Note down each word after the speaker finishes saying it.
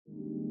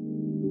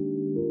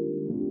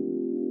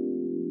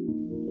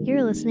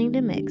You're listening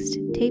to Mixed,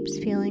 Tapes,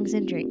 Feelings,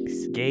 and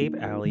Drinks. Gabe,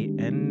 Allie,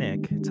 and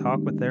Nick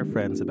talk with their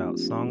friends about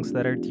songs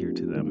that are dear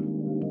to them.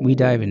 We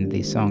dive into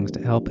these songs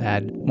to help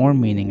add more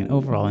meaning and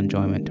overall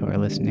enjoyment to our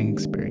listening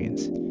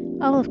experience.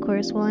 All, of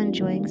course, while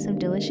enjoying some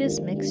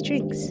delicious mixed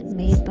drinks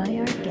made by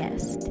our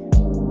guest.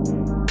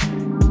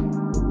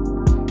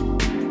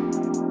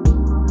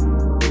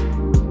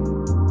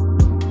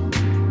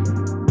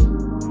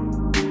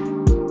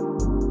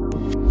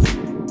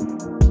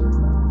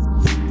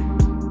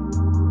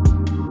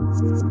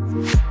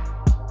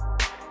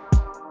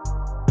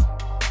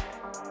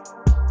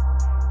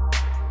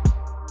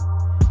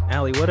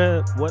 Allie,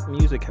 what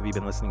music have you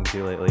been listening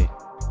to lately?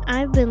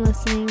 I've been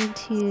listening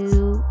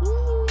to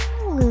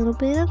a little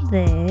bit of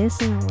this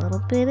and a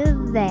little bit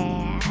of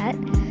that.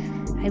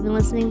 I've been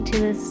listening to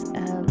this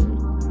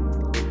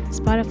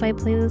Spotify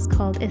playlist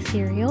called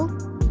Ethereal,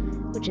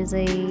 which is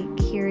a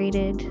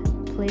curated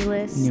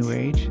playlist. New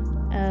Age?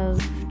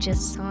 Of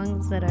just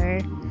songs that are,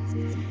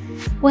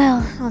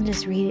 well, I'll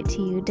just read it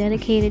to you.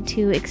 Dedicated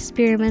to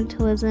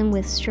experimentalism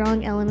with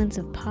strong elements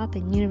of pop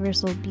and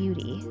universal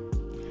beauty.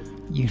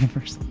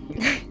 Universal.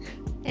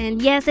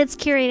 And yes, it's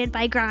curated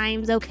by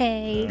Grimes,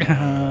 okay?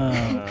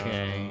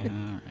 Okay.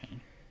 All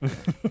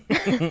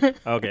right.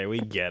 Okay, we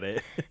get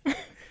it.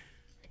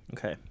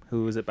 Okay,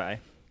 who is it by?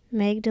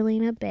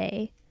 Magdalena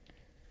Bay.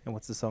 And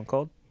what's the song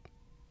called?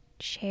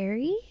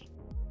 Cherry?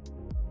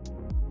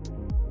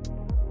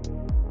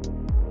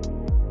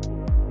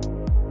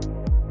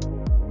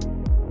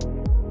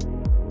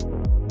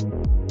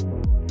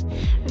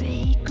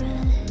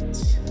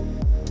 Regrets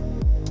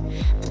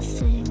the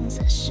things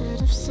I should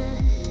have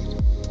said.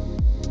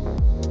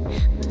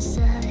 Was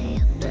I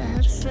a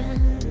bad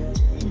friend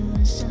who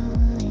was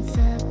only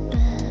that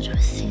bad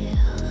with you?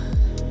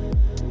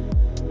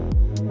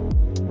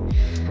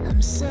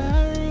 I'm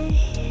sorry.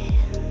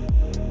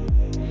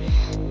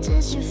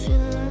 Did you feel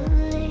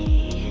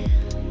lonely?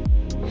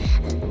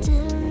 I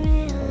didn't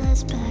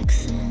realize back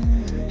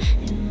then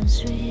it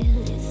was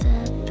really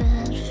that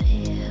bad for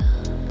you.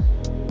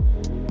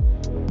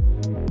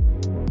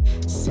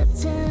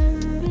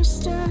 September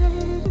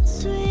started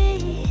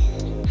sweet,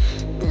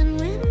 then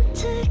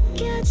winter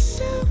got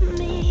so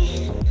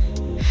mean.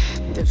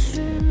 The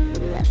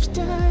fruit left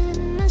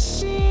on my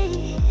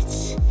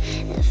sheets.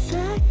 If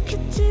I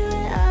could do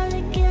it all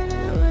again,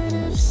 I would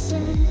have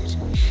said,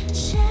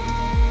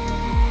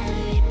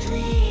 cherry,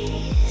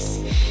 please,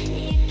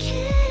 you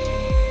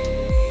killing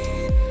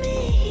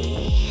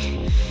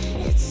me.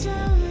 It's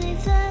only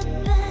that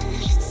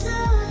bad, it's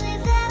only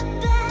that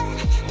bad.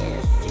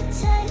 If you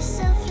tell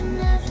yourself you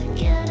never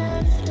get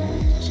out of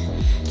bed,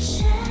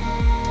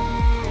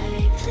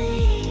 cherry,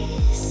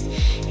 please,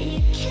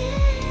 you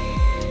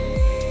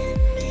killing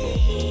me.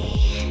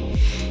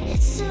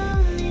 It's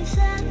only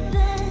that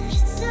bad,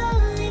 it's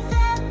only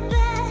that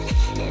bad.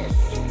 If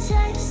you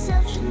tell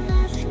yourself you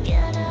never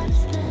get out of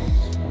bed.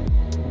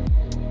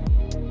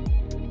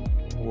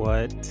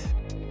 What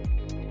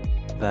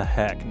the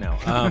heck? No.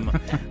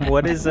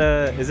 What is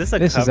this a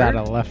This cover? is out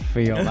of left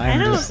field.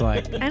 I'm just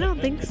like, I don't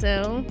think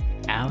so.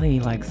 Allie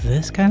likes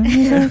this kind of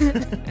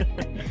music?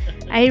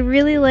 I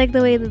really like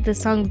the way that the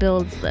song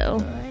builds, though.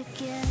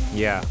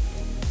 Yeah.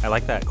 I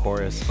like that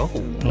chorus. Oh.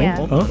 Yeah.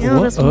 oh,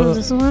 No, this oh.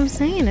 is what I'm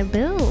saying. It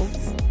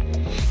builds.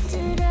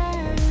 Did I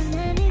learn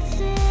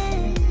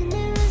anything?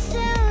 It was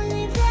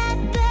only that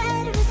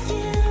bad with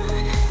you.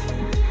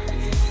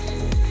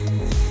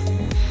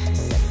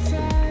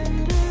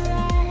 September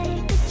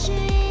like a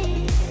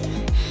dream,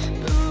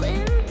 but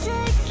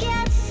winter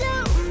got so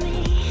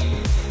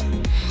mean.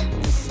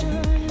 The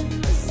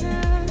storm was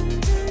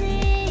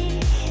underneath.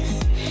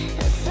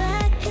 If I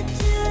could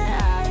do it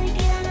all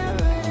again, I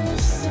would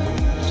have said,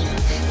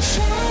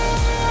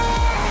 cherry,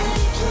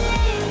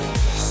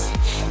 please,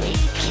 you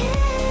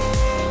killing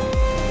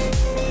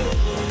me.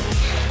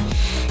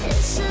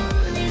 It's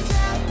only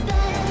that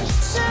bad,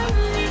 it's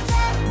only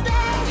that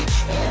bad.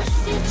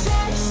 If you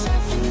tell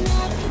yourself you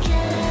never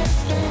get out of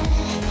bed,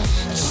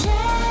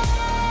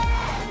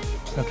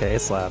 cherry. Okay,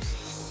 it slaps.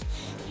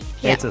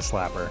 Yeah. It's a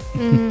slapper.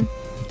 Mhm.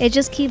 It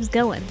just keeps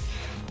going.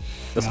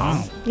 The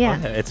song? Yeah.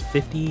 Oh, it's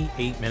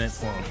 58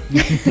 minutes long.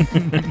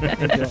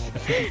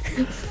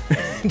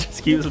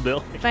 Just keeps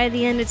building. By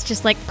the end, it's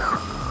just like,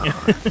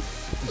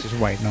 It's just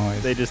white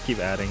noise. They just keep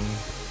adding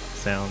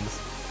sounds.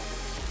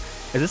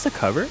 Is this a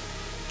cover?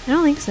 I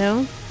don't think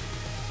so.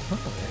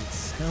 Oh, it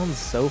sounds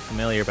so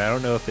familiar, but I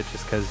don't know if it's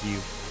just because you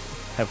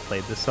have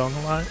played this song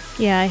a lot.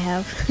 Yeah, I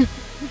have.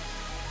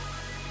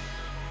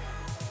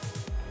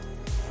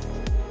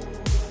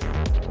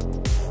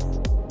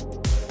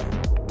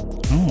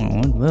 Oh,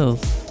 what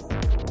those?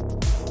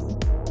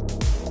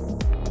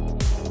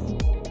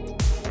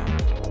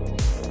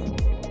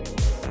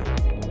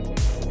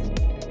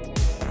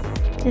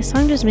 This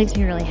song just makes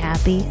me really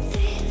happy.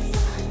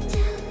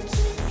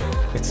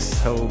 It's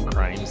so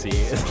grimesy.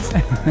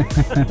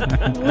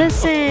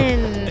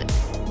 Listen,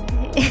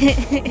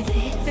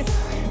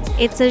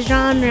 it's a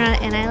genre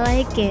and I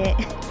like it.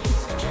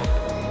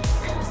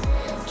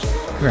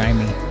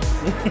 Grimy.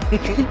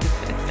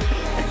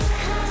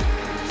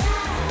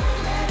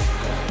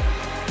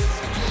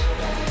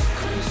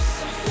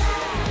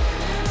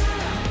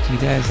 Do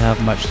you guys have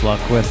much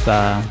luck with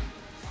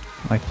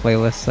like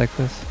playlists like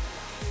this?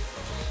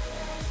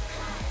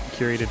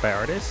 Curated by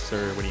artists,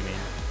 or what do you mean?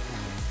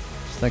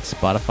 Just like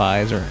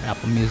Spotify's or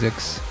Apple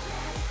Music's?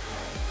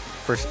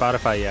 For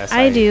Spotify, yes.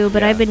 I do,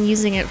 but yeah. I've been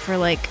using it for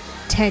like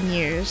 10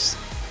 years.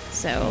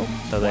 So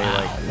So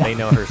they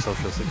know her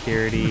social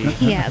security.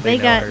 yeah, they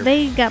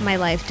got my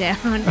life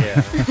down.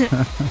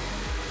 Yeah.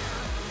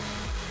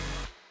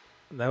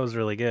 That was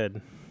really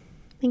good.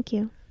 Thank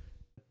you.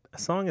 A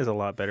song is a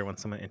lot better when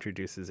someone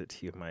introduces it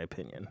to you, in my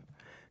opinion.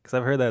 Because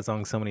I've heard that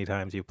song so many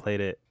times. You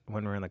played it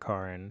when we're in the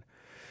car and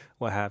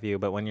what have you.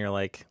 But when you're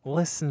like,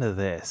 listen to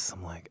this,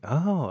 I'm like,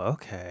 oh,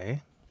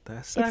 okay.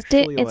 That's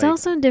actually It's like,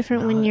 also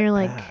different when not you're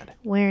like bad.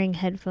 wearing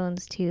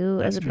headphones too,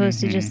 That's as opposed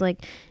to just Mhm.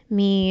 like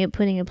me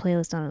putting a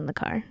playlist on in the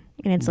car,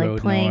 and it's like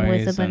Road playing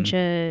with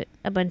noise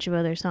a bunch of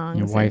other songs.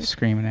 Your wife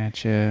screaming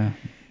at you.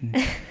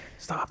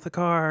 Stop the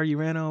car. You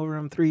ran over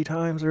him 3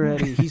 times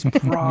already. He's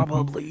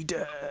probably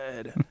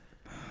dead.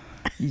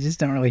 You just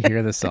don't really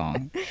hear the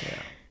song. Yeah.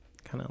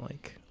 Kind of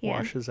like Yeah.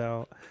 washes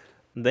out.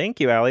 Thank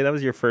you, Allie. That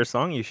was your first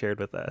song you shared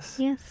with us.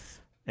 Yes,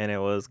 And it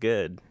was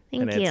good.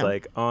 thank and you. it's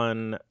like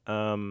on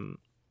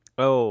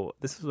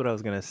this is what I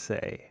was gonna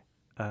say.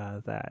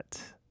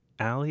 That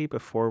Allie,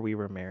 before we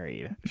were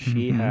married,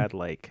 she Mhm. had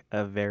like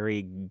a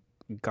very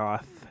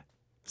goth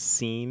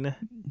scene.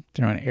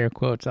 Throwing air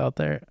quotes out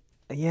there.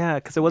 Yeah,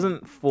 because it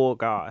wasn't full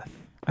goth.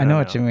 I know don't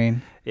what you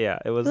mean. Yeah,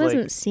 it it was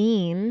wasn't like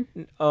seen.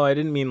 oh, I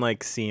didn't mean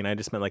like scene. I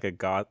just meant like a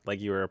goth, like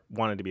you were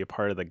wanted to be a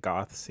part of the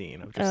goth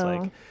scene of just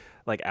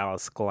like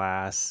Alice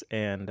Glass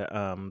and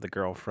the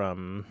girl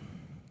from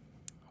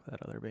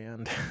that other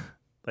band.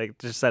 Like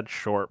just had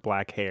short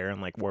black hair and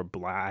like wore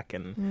black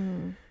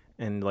and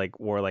like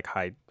wore like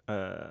high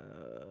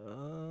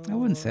I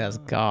wouldn't say that's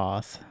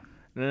goth.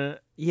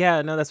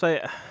 yeah, no, that's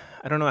why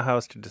I don't know how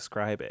else to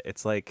describe it.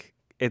 It's like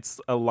it's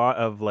a lot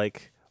of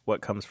like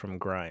what comes from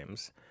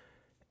Grimes.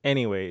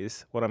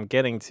 Anyways, what I'm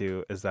getting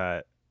to is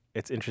that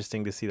it's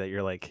interesting to see that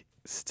you're like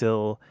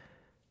still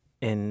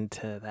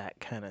into that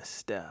kind of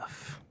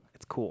stuff.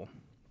 It's cool.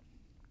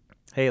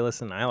 Hey,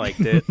 listen, I liked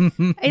it.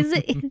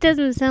 It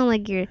doesn't sound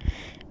like you're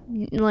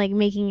like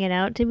making it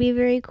out to be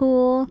very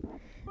cool,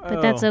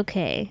 but that's Oh,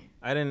 okay.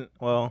 I didn't.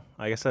 Well,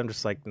 I guess I'm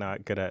just like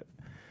not good at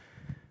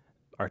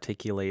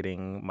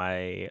articulating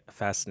my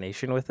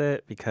fascination with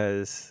it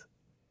because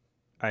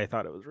I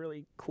thought it was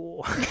really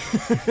cool. I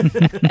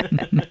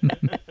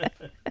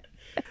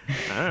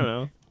don't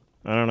know.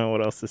 I don't know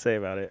what else to say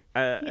about it.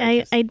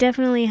 I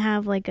definitely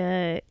have like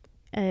a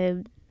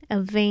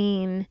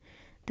vein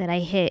that I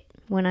hit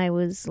when I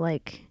was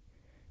like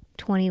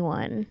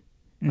 21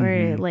 or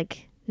Mhm.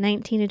 like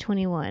 19 to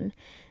 21.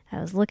 I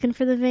was looking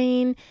for the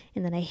vein,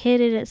 and then I hit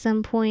it at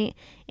some point,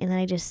 and then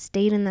I just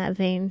stayed in that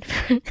vein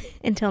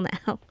until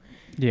now.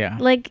 Yeah.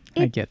 Like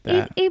I get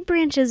that. It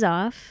branches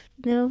off,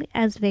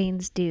 as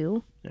veins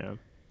do. Yeah.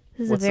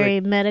 This is What's a very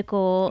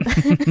medical.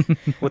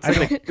 What's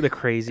like the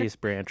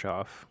craziest branch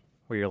off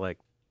where you're like,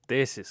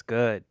 this is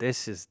good.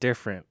 This is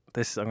different.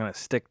 I'm gonna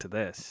stick to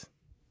this.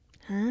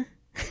 Huh?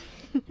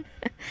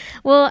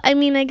 Well, I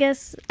mean, I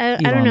guess I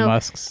don't Elon know.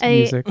 Musk's I-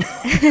 music.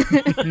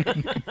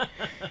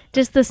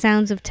 Just the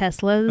sounds of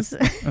Teslas.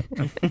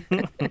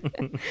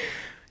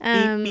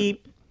 Beep,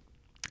 beep.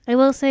 I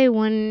will say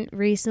one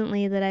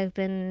recently that I've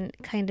been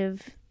kind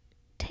of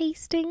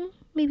tasting,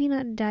 maybe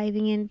not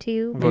diving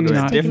into. We'll but do just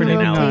a not- taking different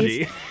little analogy.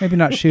 taste. Maybe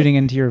not shooting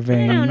into your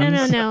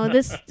veins. No.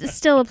 This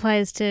still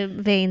applies to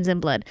veins and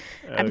blood.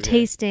 I'm Okay.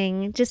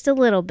 tasting just a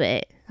little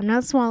bit. I'm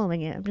not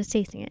swallowing it. I'm just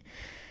tasting it.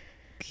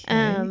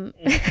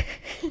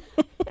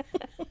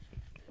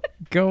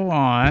 Go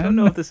on. I don't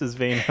know if this is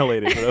vein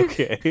related, but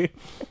okay.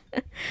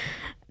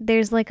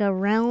 There's like a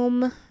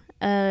realm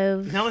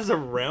of Now there's a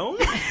realm?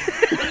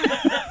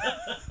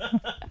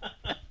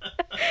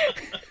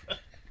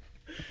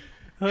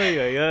 Ay,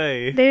 ay,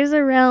 ay. there's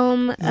a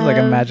realm This is like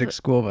a of- Magic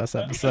School Bus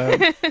episode.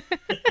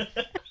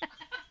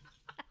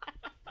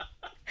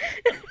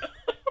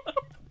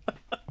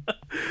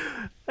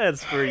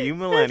 That's for you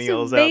That's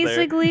millennials out there.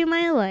 basically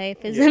my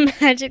life is a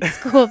Magic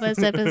School Bus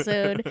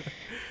episode,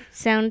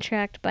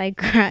 soundtracked by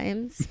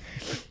Grimes.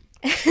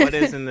 What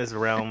is in this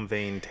realm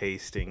vein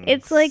tasting?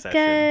 It's like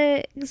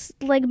session?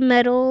 like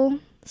metal,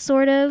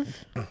 sort of.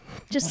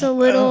 Just a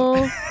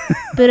little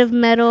bit of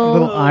metal. A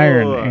little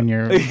iron in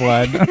your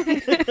blood.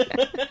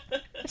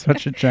 That's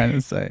what you're trying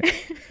to say.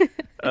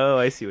 Oh,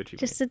 I see what you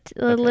Just mean.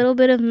 a little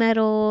bit of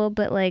metal,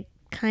 but like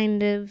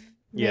kind of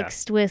Yeah.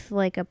 mixed with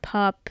like a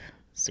pop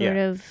sort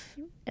Yeah. of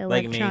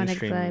Like electronic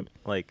mainstream, vibe.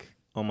 like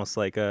almost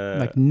like a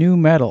Like new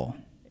metal.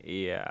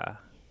 yeah.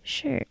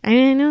 Sure. I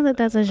mean, I know that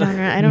that's a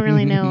genre. I don't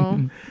really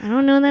know. I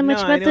don't know that much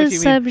No, I about know the what you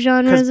mean. 'Cause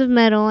subgenres of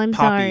metal. I'm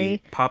Poppy,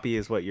 sorry. Poppy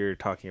is what you're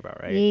talking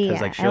about, right? Yeah,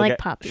 'Cause, I she'll like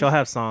Poppy. She'll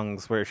have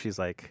songs where she's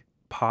like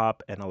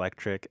pop and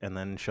electric, and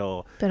then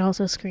she'll But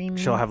also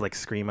screamo. have like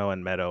screamo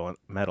and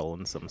metal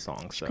in some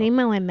songs. So.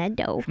 Screamo and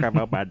metal.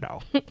 Screamo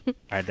metal,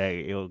 and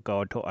then you'll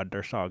go to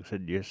other songs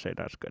and you say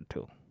that's good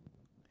too.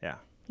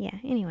 Yeah,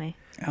 anyway.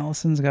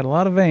 Allison's got a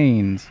lot of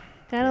veins.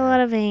 Got a lot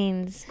of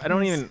veins. I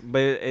don't even,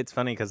 but it's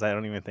funny because I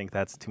don't even think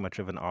that's too much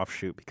of an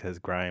offshoot because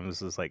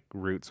Grimes was like,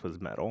 roots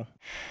was metal.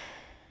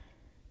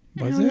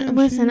 Was it?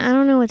 Listen, I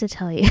don't know what to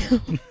tell you.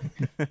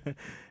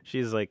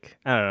 She's like,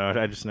 I don't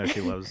know. I just know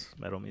she loves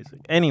metal music.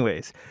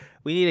 Anyways,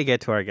 we need to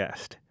get to our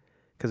guest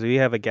because we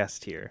have a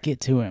guest here. Get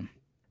to him.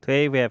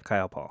 Today we have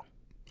Kyle Paul.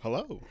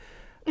 Hello.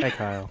 Hi,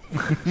 Kyle.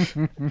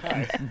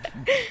 Hi.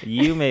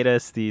 You made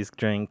us these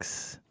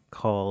drinks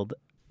called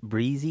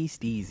Breezy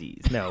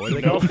Steezies. No, what are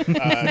they called?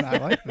 I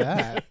like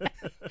that.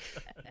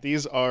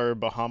 These are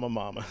Bahama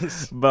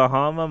Mamas.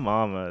 Bahama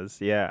Mamas.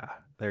 Yeah,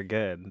 they're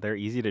good. They're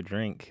easy to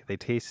drink. They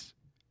taste,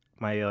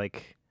 my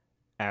like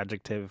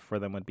adjective for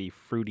them would be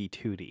fruity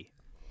tooty.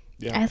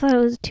 Yeah. I thought it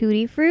was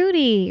tutti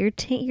fruity. You're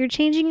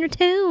changing your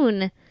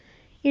tune.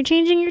 You're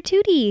changing your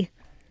tootie.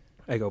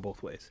 I go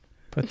both ways.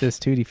 Put this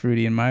tutti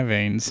frutti in my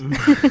veins.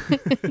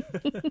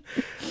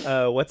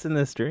 What's in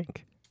this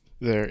drink?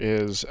 There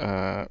is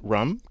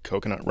rum,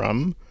 coconut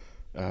rum,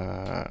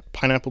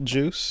 pineapple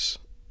juice,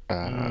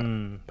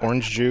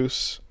 orange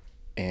juice,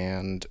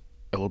 and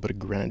a little bit of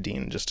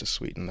grenadine just to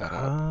sweeten that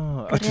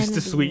up. Oh, just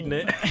to sweeten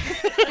it.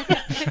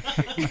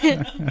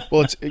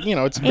 Well, it's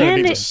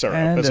grenadine's a syrup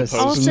And as a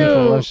opposed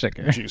spoonful to of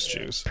sugar.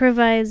 juice.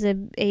 Provides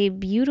a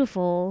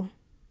beautiful,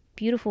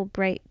 beautiful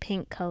bright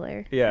pink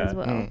color Yeah. as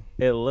well. Mm.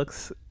 It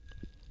looks.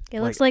 It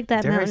looks like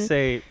that dare I mountain,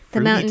 say the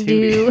Fruity Mountain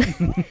Tooty?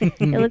 Dew.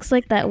 It looks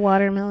like that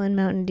watermelon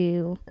Mountain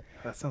Dew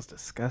That sounds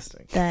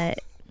disgusting. that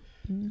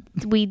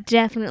we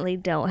definitely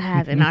don't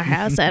have in our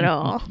house at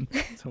all.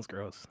 Sounds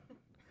gross.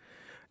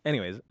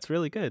 Anyways, it's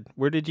really good.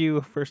 Where did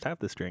you first have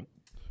this drink?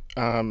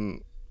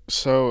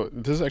 So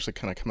this is actually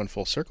kind of coming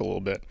full circle a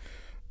little bit.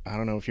 I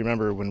don't know if you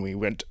remember when we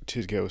went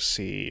to go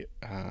see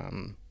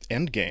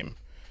Endgame.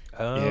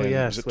 Oh, in,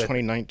 yes. Was it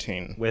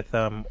 2019? With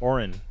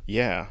Oren.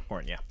 Yeah.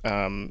 Oren, yeah.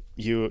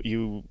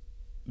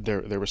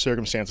 There were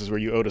circumstances where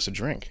you owed us a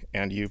drink,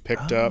 and you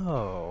picked up.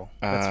 Oh,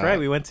 that's right.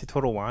 We went to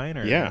Total Wine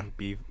or Yeah.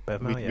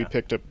 Bevmo, We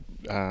picked up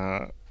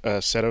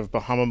a set of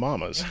Bahama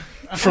Mamas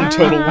from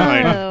Total Oh.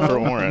 Wine for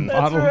Oren.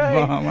 Bottle of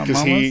Bahama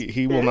Because Mamas.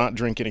 he will not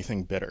drink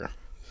anything bitter.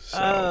 So.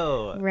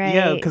 Oh, Right.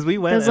 yeah, because we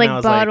went Those and like I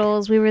was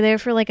bottles. We were there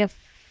for like a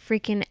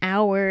freaking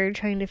hour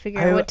trying to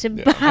figure out what to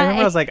buy. I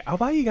remember I was like, I'll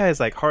buy you guys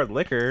like hard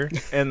liquor.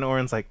 And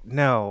Oren's like,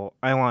 no,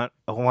 I want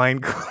a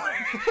wine cooler.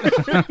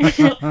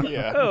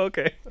 Yeah. Oh,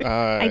 okay.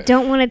 I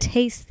don't want to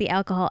taste the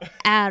alcohol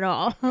at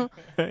all.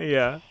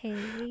 Yeah.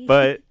 Hey.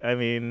 But, I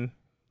mean,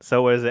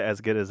 so was it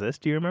as good as this?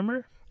 Do you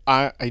remember?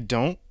 I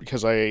don't,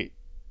 because I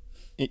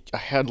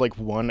had like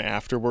one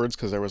afterwards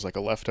because there was like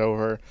a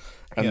leftover,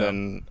 and Yeah.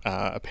 then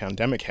a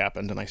pandemic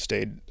happened and I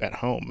stayed at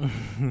home.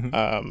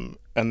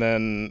 And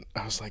then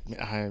I was like,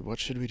 what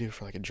should we do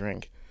for like a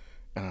drink?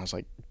 And I was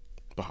like,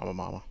 Bahama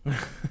Mama.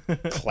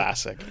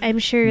 Classic. I'm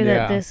sure Yeah.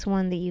 that this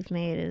one that you've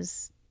made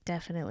is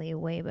definitely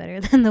way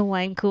better than the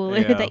wine cooler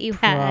Yeah, that you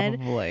had.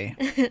 Probably.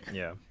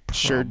 Yeah.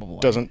 Sure Probably.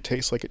 doesn't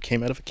taste like it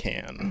came out of a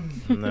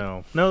can.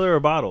 No. No, there were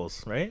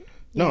bottles, right?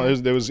 No,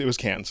 it was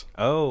cans.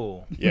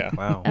 Oh. Yeah.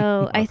 Wow.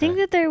 Oh, I think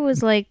Okay. that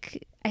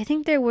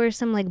there were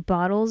some like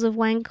bottles of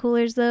wine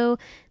coolers though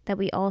that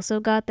we also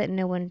got that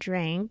no one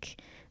drank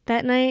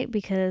that night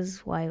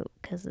because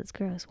it's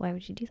gross. Why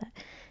would you do that?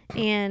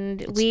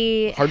 And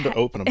we Hard to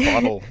open a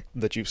bottle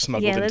that you've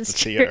smuggled yeah, into that's the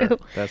theater. true.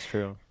 That's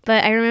true.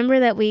 But I remember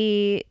that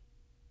we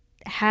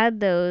had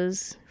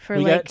those for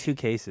We like got 2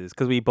 cases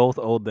because we both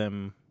owed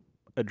them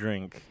a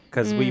drink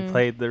because we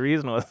played. The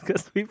reason was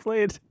because we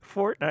played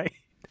Fortnite.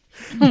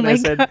 oh And my I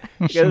said, god.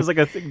 it was like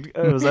it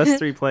was us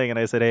 3 playing, and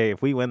I said, hey,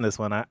 if we win this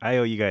one, I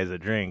owe you guys a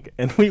drink,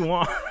 and we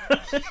won.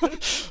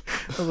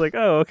 I was like,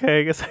 oh,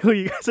 okay, I guess I owe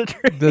you guys a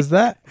drink. Does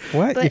that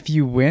what? But- If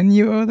you win,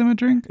 you owe them a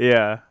drink?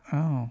 Yeah,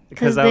 Oh.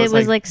 Because I it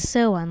was like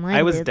so unlikely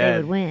I was that they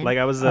dead. would win. Like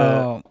I was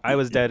Oh. I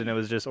was dead, and it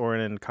was just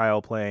Oren and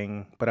Kyle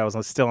playing, but I was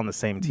still on the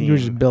same team. You were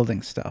just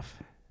building stuff.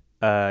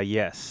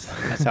 Yes.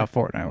 That's how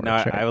Fortnite works. No,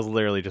 right? I was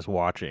literally just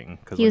watching.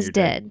 Cause He when was you're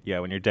dead. Yeah,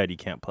 when you're dead, you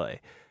can't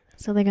play.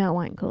 So they got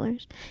wine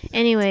coolers.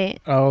 Anyway,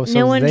 Oh, so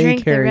no one they drank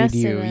the carried rest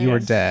you. of You were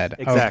it. dead.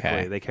 Exactly.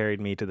 Okay. They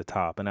carried me to the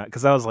top, and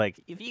because I was like,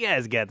 if you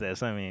guys get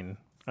this, I mean,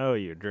 I owe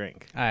you a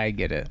drink. I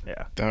get it.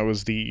 Yeah. That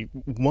was the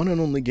one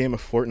and only game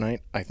of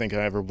Fortnite I think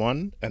I ever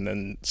won, and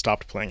then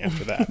stopped playing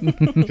after that.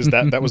 Because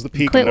that was the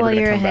peak. Quit I'm never while going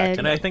to you're come back ahead. to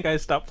And that. I think I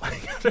stopped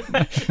playing after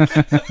that.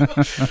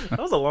 That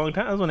was a long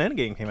time. That was when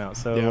Endgame came out.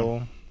 So,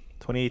 Yeah.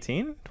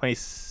 2018?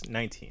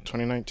 2019.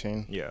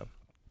 2019. Yeah.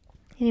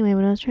 anyway,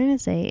 what I was trying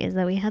to say is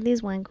that we had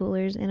these wine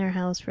coolers in our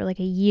house for like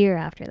a year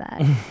after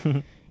that.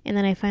 And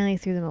then I finally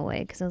threw them away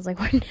because I was like,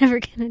 we're never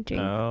going to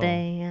drink Oh.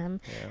 them.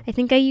 Yeah. I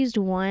think I used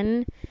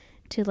one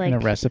to like In a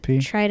recipe?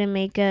 try to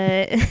make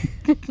a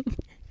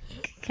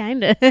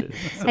kind of.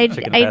 Some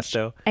chicken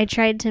pesto. I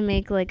tried to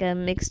make like a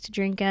mixed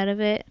drink out of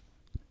it.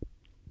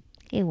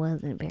 It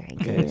wasn't very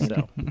Okay, good.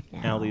 so No.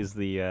 Allie's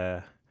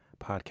the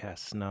podcast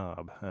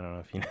snob. I don't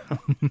know if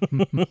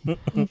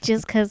you know.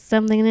 Just because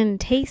something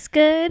didn't taste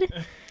good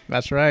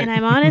That's right. and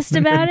I'm honest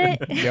about it.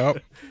 Yep.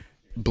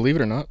 Believe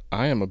it or not,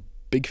 I am a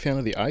big fan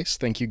of the ice.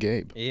 Thank you,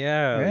 Gabe.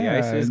 Yeah, the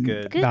ice is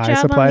good. Good I job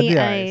on supplied the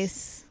the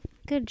ice.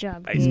 Good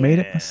job. I Gabe. made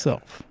it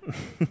myself.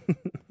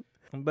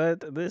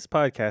 But this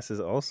podcast is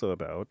also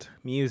about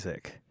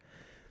music.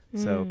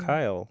 So,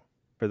 Kyle,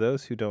 for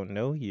those who don't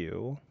know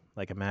you,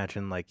 like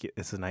imagine like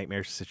it's a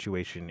nightmare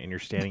situation and you're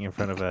standing in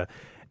front of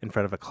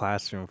a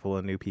classroom full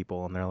of new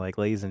people and they're like,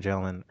 ladies and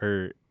gentlemen,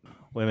 or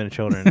women and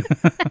children,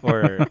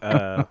 or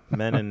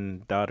men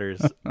and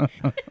daughters,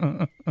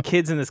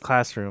 kids in this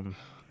classroom.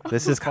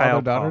 This is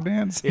Kyle Father-daughter Paul.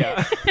 dance?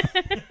 Yeah.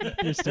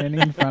 You're standing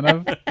in front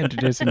of,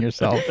 introducing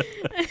yourself.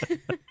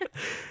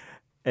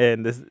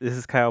 And this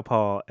is Kyle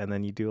Paul, and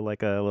then you do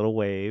like a little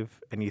wave,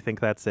 and you think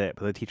that's it.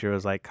 But the teacher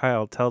was like,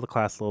 Kyle, tell the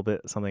class a little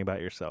bit something about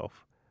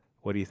yourself.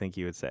 What do you think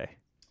you would say?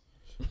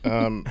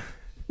 I'm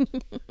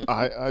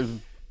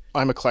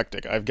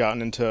eclectic. I've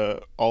gotten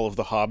into all of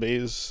the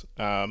hobbies.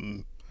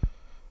 Doing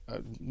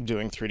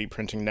 3D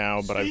printing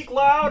now, but Speak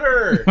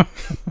louder.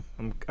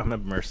 I'm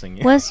immersing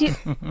you. What's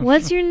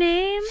your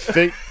name?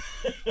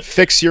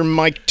 Fix your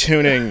mic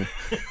tuning.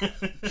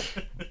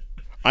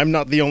 I'm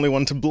not the only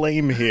one to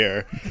blame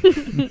here.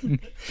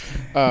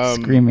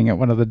 Screaming at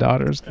one of the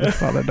daughters with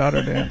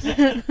father-daughter dance.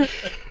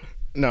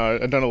 No,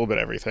 I've done a little bit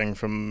of everything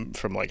from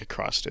like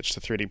cross stitch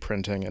to 3D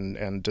printing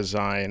and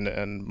design,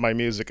 and my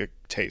music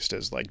taste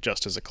is like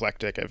just as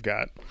eclectic. I've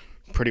got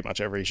pretty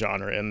much every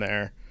genre in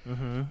there.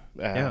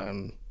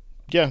 Mm-hmm.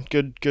 Yeah,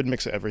 good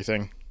mix of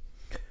everything.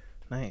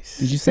 Nice.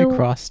 Did you say So-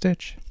 cross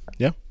stitch?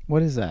 Yeah.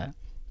 What is that?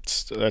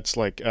 That's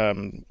like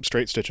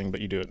straight stitching,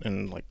 but you do it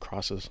in like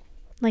crosses.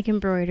 Like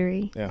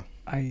embroidery. Yeah.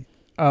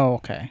 Oh,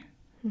 okay.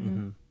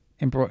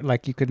 Mm-hmm.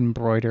 Like you could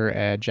embroider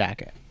a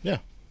jacket. Yeah.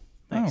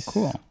 Nice. Oh,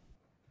 cool.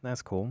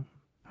 That's cool.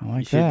 I You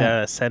like should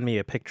that. send me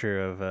a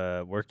picture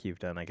of work you've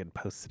done. I could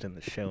post it in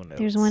the show notes.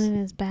 There's one in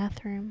his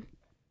bathroom.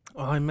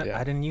 Oh, I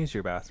didn't use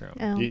your bathroom.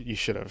 Oh. You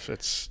should have.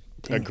 It's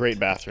Dang a it. great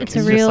bathroom. It's a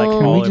It's just like real-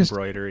 all Can we just-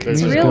 embroidery.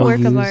 It's a Can we real go work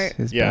of use art.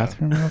 His Yeah.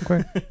 bathroom real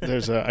quick.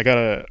 There's I got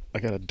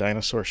a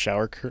dinosaur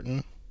shower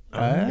curtain.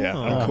 Yeah,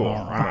 I'm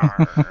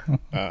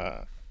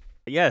cool.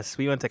 Yes,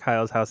 we went to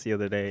Kyle's house the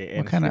other day.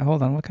 And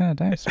Hold on, what kind of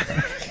dinosaur?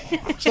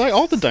 So like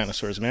all the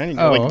dinosaurs, man. You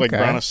know, Oh, like okay.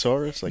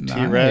 Brontosaurus, like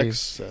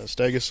Nice. T-Rex,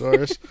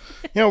 Stegosaurus.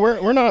 You know,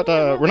 we're not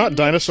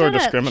dinosaur Shut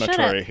up, discriminatory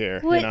shut up. here.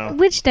 What, You know,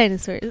 Which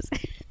dinosaurs?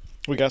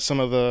 we got some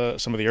of the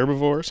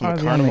herbivores, some Are of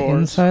the they on the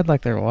carnivores. inside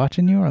like they're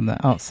watching you, or on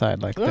the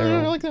outside like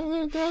They're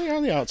they're... they're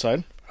on the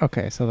outside.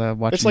 Okay, so they're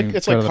watching It's like you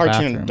it's go like to the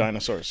cartoon bathroom.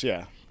 dinosaurs.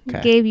 Yeah.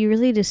 Okay. Gabe, you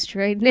really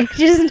destroyed Nick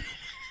just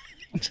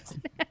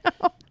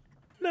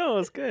No, it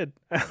was good.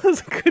 That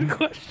was a good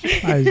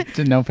question. I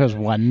didn't know if it was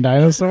one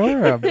dinosaur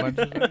or a bunch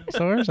of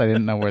dinosaurs. I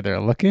didn't know where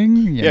they're looking.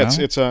 You Yeah,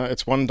 know?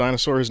 it's one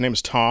dinosaur. His name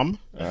is Tom.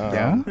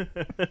 Yeah.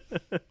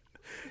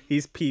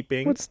 He's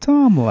peeping. What's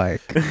Tom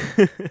like?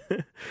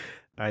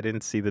 I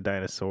didn't see the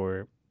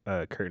dinosaur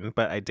curtain,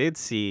 but I did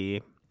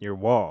see your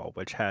wall,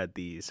 which had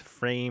these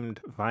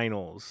framed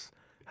vinyls.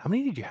 How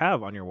many did you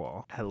have on your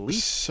wall? At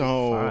least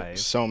five.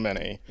 So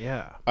many.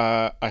 Yeah.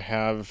 I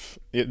have.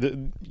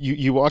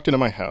 You walked into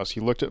my house.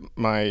 You looked at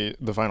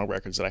the vinyl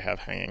records that I have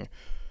hanging,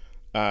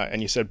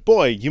 and you said,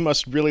 "Boy, you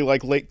must really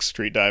like Lake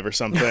Street Dive or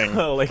something."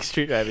 Oh, Lake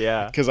Street Dive,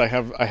 yeah. Because I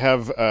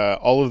have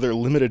all of their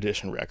limited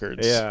edition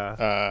records.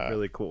 Yeah.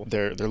 Really cool.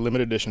 Their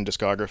limited edition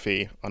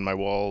discography on my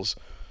walls.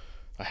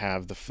 I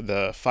have the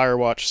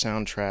Firewatch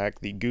soundtrack,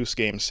 the Goose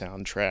Game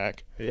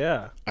soundtrack.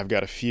 Yeah. I've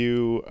got a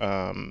few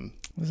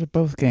Those are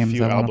both games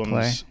I want to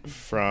play. albums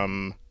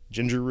from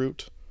Ginger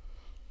Root,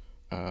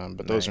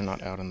 but those are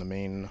not out in the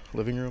main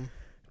living room.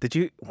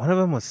 One of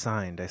them was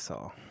signed, I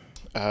saw.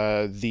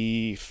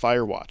 The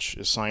Firewatch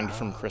is signed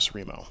from Chris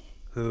Remo.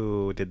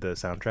 Who did the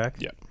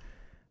soundtrack? Yeah.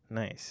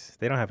 Nice.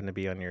 They don't happen to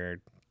be on your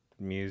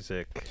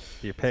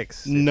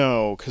picks.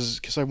 No,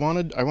 because I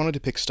wanted to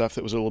pick stuff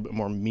that was a little bit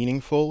more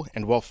meaningful,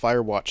 and while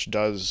Firewatch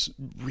does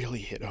really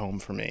hit home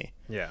for me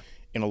Yeah.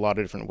 in a lot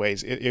of different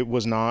ways, it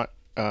was not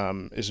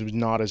as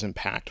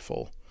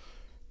impactful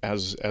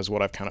as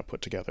what I've kind of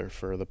put together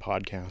for the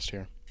podcast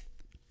here.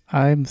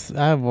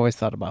 I've always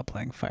thought about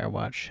playing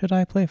Firewatch. Should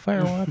I play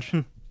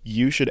Firewatch?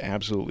 You should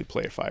absolutely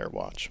play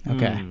Firewatch.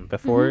 Okay.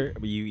 Before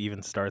you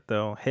even start,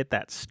 though, hit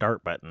that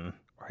start button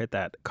or hit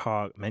that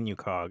menu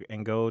cog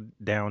and go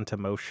down to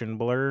motion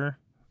blur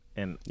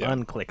and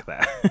unclick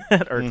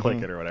that or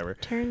click it or whatever.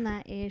 turn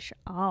that ish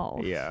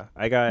off. Yeah,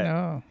 I got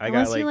No.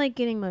 Unless you like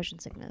getting motion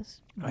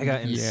sickness I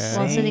got insane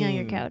while sitting on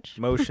your couch.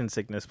 motion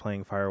sickness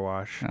playing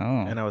Firewatch,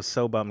 Oh. and I was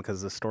so bummed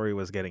because the story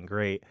was getting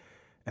great,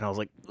 and I was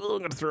like, "Oh,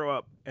 I'm gonna throw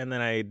up," and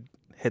then I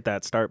hit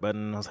that start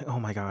button, and I was like, "Oh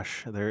my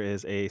gosh, there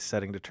is a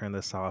setting to turn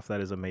this off. That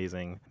is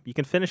amazing. You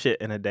can finish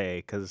it in a day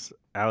because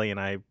Allie and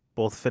I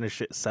both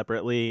finished it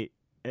separately,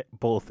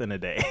 both in a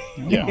day."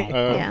 Yeah.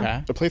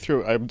 Yeah. The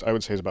playthrough, I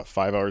would say, is about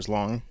 5 hours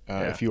long.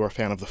 If you are a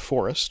fan of The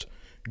Forest,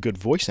 good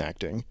voice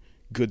acting,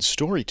 good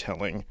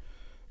storytelling,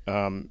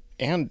 and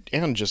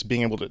just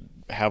being able to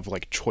have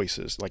like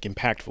choices, like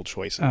impactful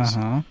choices.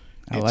 I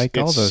like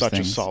all those It's such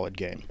things. a solid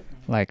game.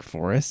 Like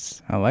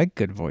forests. I like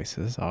good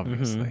voices,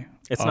 obviously.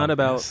 It's not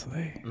about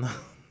Obviously.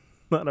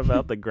 not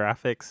about the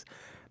graphics,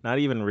 not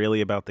even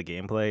really about the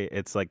gameplay.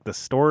 It's like the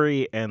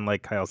story and,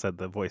 like Kyle said,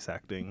 the voice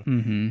acting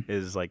Mm-hmm.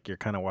 is like you're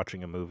kind of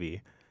watching a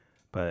movie,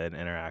 but an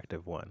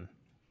interactive one.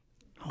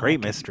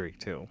 Great mystery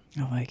too.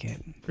 I like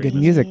it. Great Good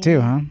music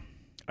too, huh?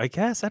 I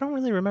guess I don't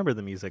really remember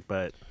the music,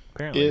 but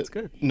apparently it's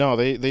good. No,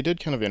 they did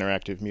kind of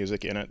interactive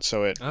music in it,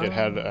 so it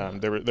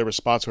had there were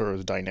spots where it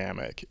was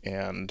dynamic,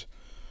 and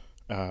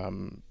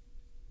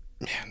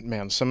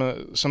man, some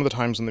of the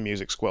times when the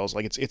music swells,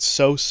 like it's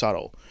so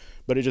subtle,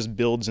 but it just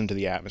builds into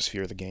the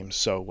atmosphere of the game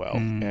so well,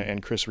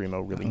 and Chris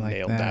Remo really like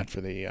nailed that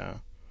for the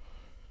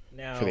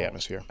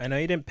atmosphere. I know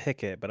you didn't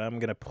pick it, but I'm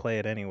gonna play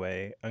it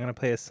anyway. I'm gonna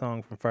play a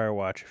song from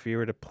Firewatch. If you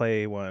were to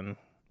play one,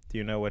 do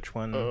you know which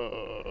one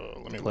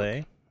Let me to play?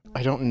 look.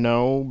 I don't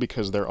know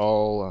because they're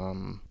all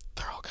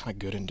kind of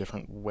good in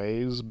different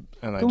ways,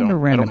 and I Go on a don't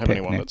random have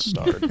anyone picnic. that's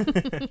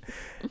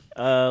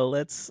starred.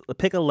 Let's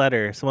pick a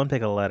letter. Someone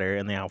pick a letter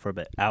in the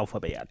alphabet. A.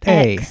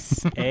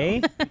 X.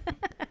 A.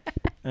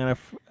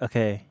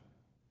 Okay.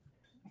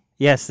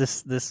 Yes,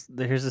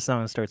 here's the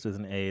song that starts with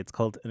an A. It's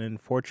called "An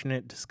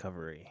Unfortunate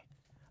Discovery"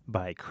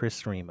 by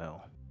Chris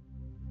Remo.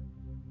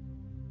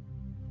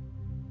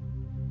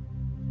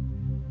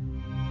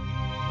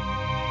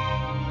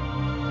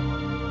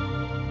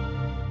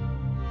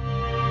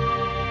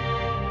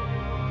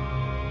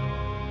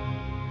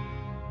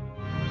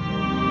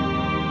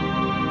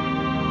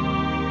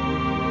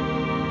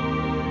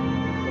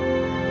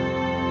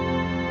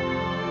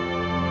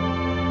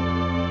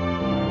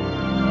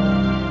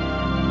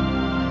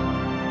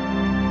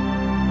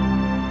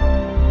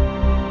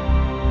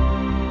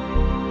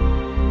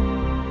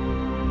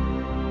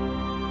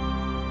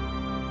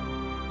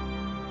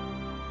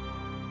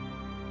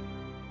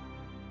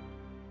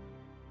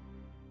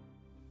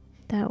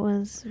 That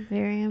was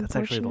very unfortunate. That's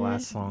actually the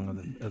last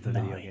song of the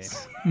video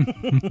Nice.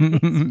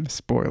 game.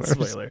 Spoilers.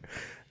 Spoiler.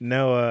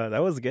 No, that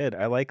was good.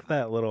 I like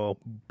that little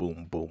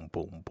boom, boom,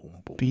 boom,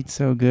 boom, boom. Beat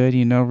so good,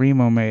 you know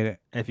Remo made it.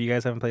 If you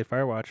guys haven't played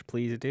Firewatch,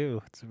 please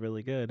do. It's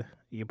really good.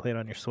 You can play it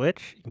on your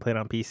Switch. You can play it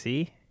on PC.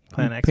 You can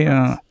play it on Play it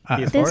Xbox. on,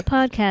 PS4. This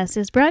podcast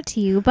is brought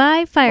to you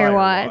by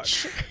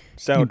Firewatch.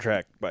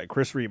 Soundtrack by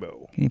Chris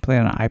Remo. Can you play it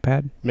on an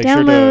iPad? Make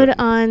Download sure to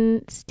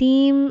on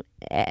Steam,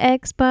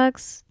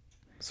 Xbox,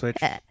 Switch.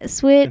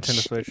 Switch,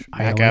 Nintendo Switch.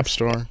 Mac iOS. App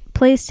Store.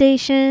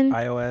 PlayStation,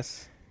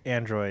 iOS.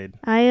 Android.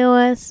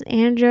 iOS,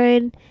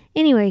 Android.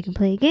 Anywhere you can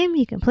play a game,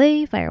 you can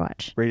play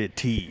Firewatch. Rated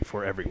T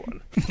for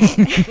everyone.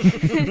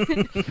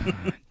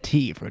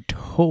 T for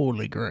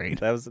totally great.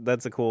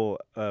 That's a cool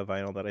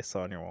vinyl that I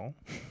saw on your wall.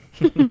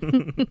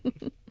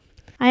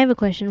 I have a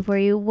question for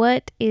you.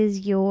 What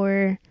is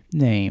your...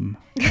 Name.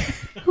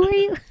 Who are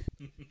you?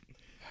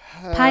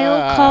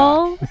 Pile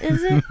Call,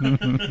 is it?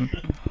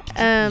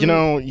 You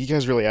know, you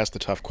guys really ask the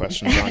tough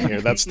questions on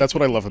here. That's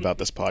what I love about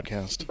this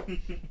podcast.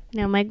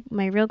 No,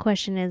 my real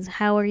question is,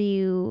 how are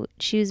you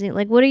choosing,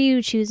 like, what are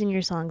you choosing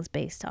your songs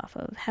based off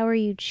of? How are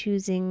you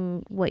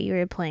choosing what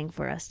you're playing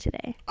for us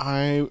today?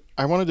 I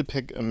wanted to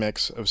pick a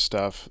mix of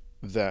stuff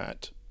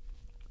that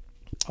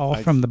All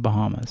from the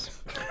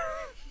Bahamas.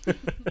 A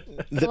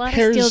lot of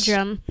steel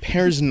drum.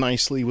 pairs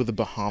nicely with the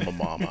Bahama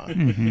Mama.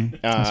 Mm-hmm.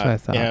 That's what I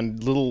thought.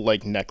 And little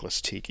like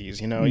necklace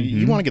tikis. You know,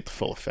 you want to get the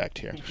full effect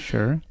here.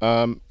 Sure.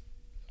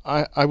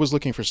 I was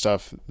looking for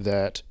stuff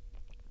that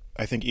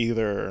I think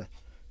either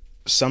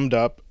summed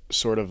up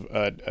sort of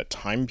a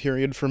time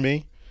period for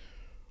me,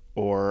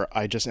 or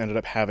I just ended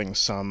up having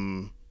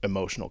some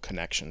emotional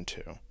connection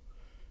to,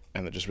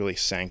 and that just really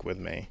sank with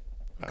me.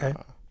 Okay.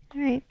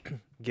 All right.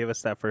 Give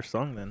us that first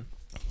song then.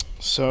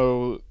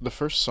 So the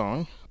first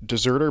song,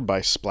 "Deserter" by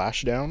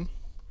Splashdown.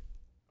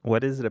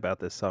 What is it about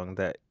this song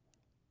that...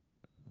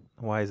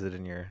 Why is it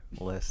in your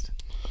list?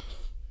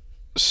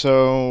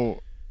 So,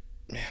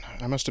 man,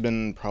 I must have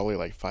been probably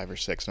like 5 or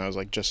 6, and I was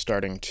like just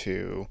starting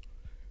to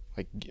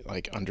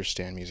like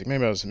understand music.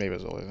 Maybe I was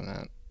older than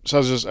that. So I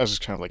was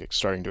just kind of like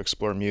starting to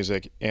explore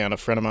music, and a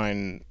friend of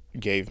mine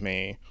gave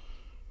me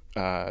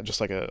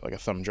just like a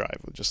thumb drive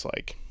with just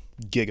like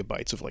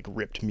gigabytes of like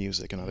ripped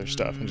music and other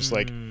stuff, and just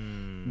like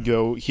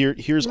go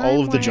here's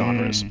all of the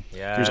genres.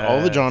 Here's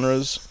all the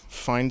genres.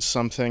 Find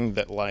something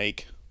that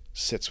like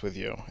sits with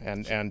you,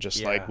 and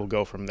just like we'll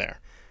go from there.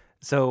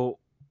 So,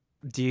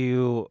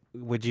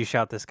 would you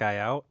shout this guy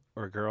out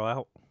or girl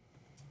out?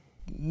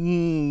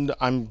 I'm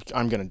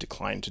gonna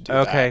decline to do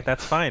that. Okay,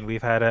 that's fine.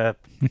 We've had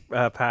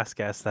a past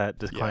guest that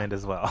declined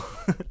as well.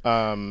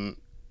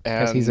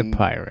 Because he's a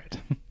pirate.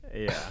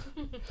 Yeah.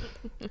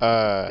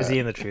 Is he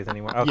in the truth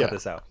anymore? I'll yeah. cut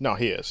this out. No,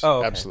 he is. Oh,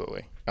 okay.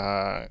 Absolutely.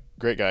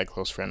 Great guy,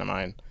 close friend of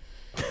mine.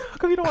 How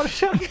come you don't want to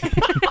shout?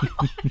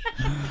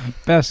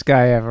 Best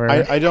guy ever.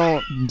 I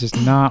don't. Just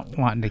not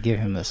wanting to give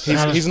him this.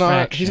 He's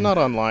not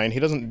online. He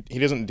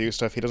doesn't do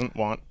stuff. He doesn't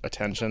want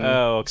attention.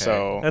 Oh, okay.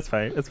 So that's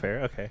fine. That's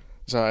fair. Okay.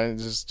 So I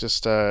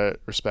just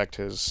respect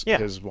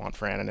his want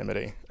for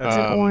anonymity. Is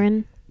it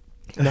Oren?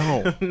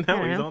 No. No,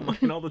 he's know.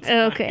 online all the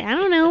time. Okay, I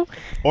don't know.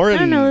 Oren I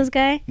don't know this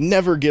guy.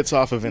 never gets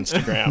off of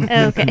Instagram.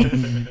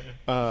 Okay.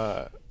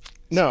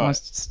 No. wants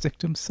to stick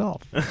to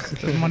himself.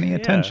 Doesn't want any Yeah.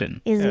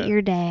 attention. Is Yeah. it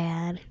your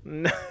dad?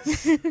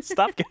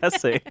 Stop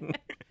guessing.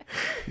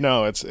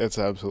 No, it's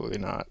absolutely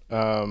not.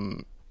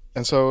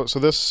 And so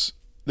this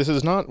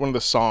is not one of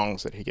the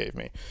songs that he gave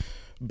me,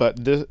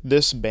 but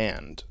this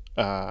band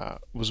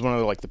was one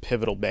of the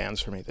pivotal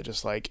bands for me that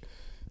just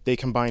they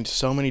combined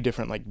so many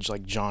different like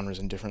genres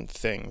and different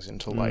things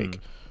into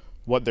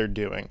what they're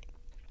doing.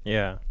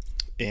 Yeah.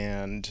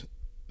 And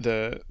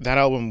that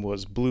album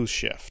was Blue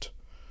Shift.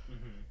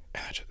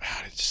 And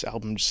this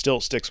album still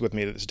sticks with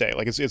me to this day.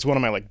 It's one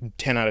of my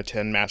 10 out of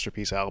 10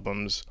 masterpiece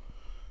albums.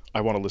 I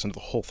want to listen to the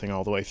whole thing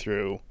all the way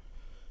through.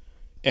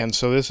 And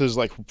so this is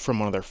from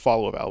one of their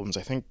follow-up albums.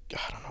 I think,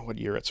 I don't know what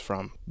year it's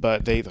from,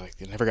 but they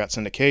never got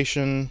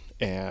syndication.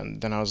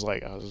 And then I was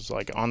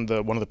on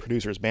one of the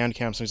producers'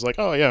 Bandcamps, and he's like,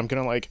 "Oh yeah, I'm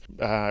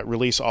gonna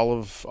release all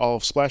of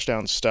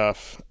Splashdown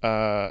stuff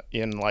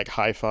in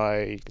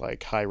hi-fi,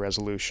 high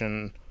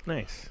resolution.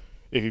 Nice.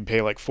 If you pay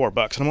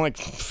 $4." And I'm like,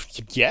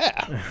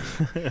 "Yeah."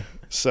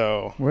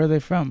 So Where are they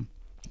from?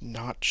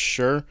 not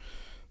sure.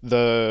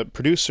 The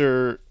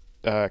producer,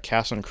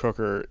 Casson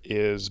Crooker,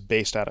 is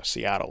based out of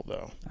Seattle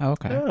though. Oh,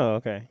 okay. Oh,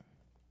 okay.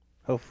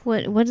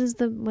 What's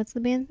the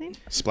band's name?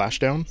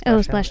 Splashdown. Oh,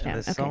 And Splashdown.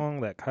 the Okay.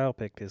 song that Kyle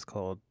picked is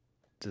called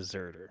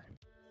Deserter.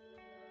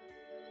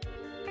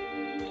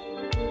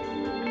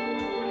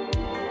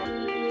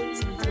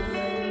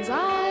 Sometimes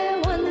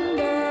I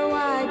wonder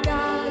why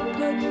God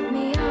put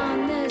me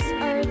on this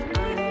earth.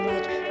 I'm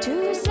much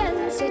too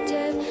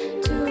sensitive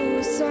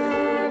to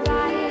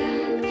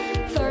survive.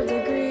 Third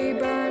degree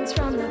burns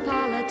from the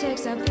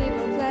politics of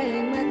people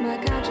playing with my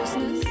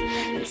consciousness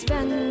and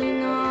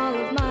spending all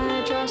of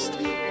my trust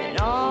in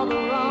all the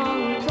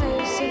wrong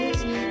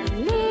places and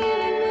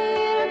leaving me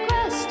to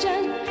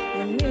question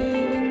and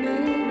leaving me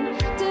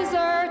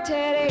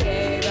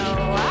deserted.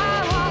 Though I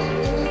walk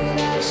through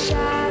the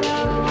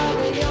shadow of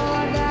your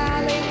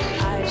valley,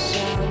 I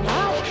shall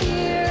not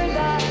fear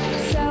the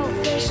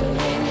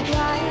selfishly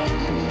blind.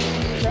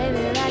 Play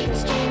me like the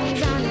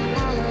strings on a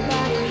hollow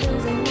body,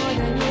 losing more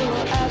than you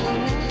will ever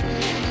know.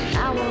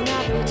 I will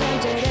not be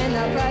tempted in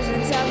the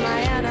presence of my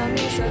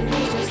enemies, so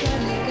please just let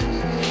me go.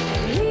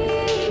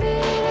 Leave me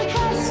to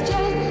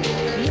question,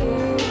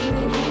 leave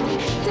me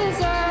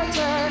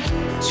deserter,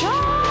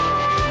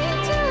 trying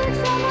to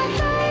accept my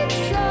fate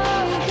so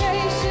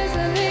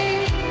graciously.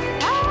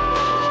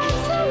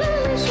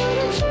 Absolutely sure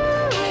that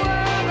you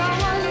were the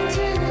one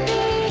to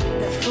be.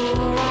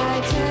 Before I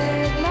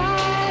take my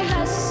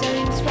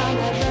lessons from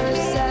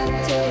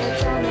adversity,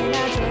 it's only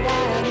natural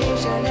that a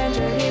nation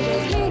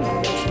introduces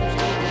meaningless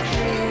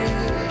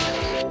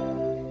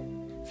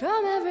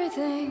from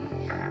everything.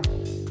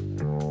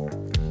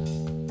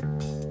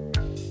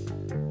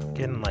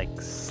 Getting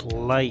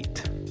slight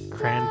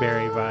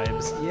cranberry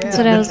vibes. Yeah, That's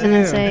what I was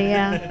gonna say.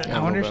 Yeah. I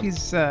wonder if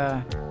he's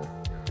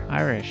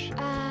Irish.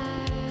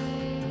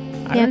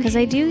 Yeah, because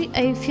I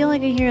feel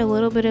like I hear a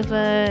little bit of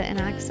an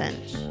accent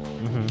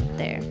Mm-hmm.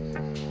 there.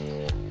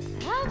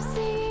 I've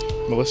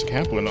seen Melissa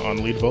Kaplan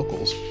on lead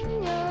vocals.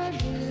 your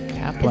beauty.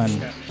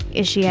 Kaplan.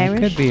 Is she He Irish?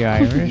 could be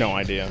Irish. No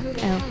idea.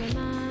 Oh.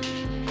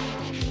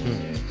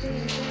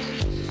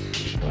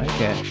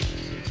 Like it.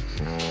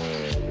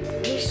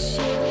 Wish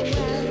you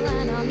well,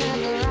 and I'll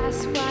never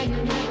ask why you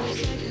never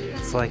said goodbye.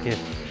 It's like if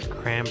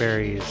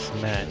cranberries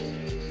met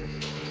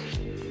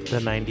the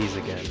 90s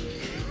again.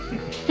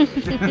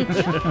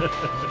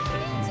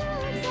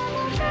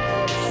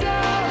 So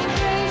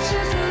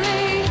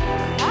graciously,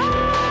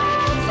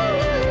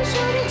 absolutely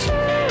sure that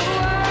you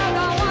were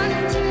the one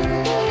to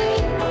be.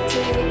 I'll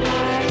take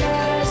my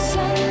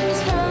lessons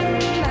from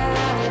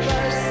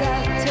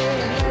adversity,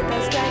 and with the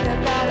strength of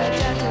God, a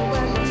gentle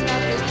wind will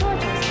snap this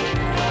tortoise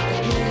at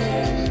me.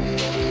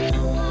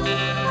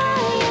 I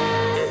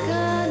am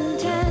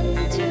content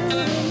to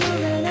be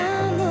moving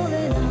on,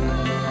 moving on.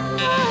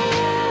 I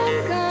am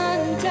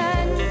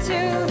content to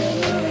be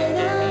moving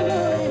on,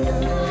 moving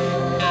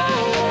on. I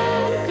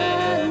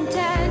am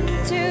content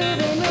to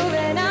be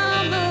moving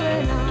on,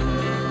 moving on.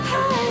 I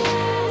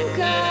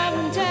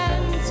am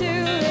content to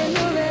be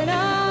moving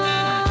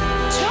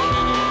on.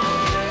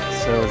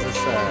 So is this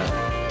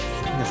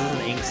an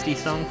angsty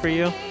song for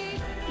you?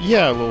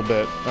 Yeah, a little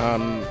bit. I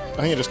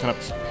think it just kind of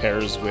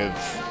pairs with.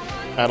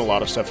 I had a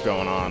lot of stuff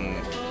going on,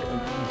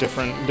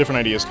 different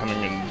ideas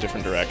coming in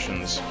different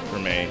directions for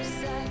me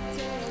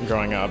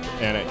growing up,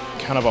 and it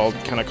kind of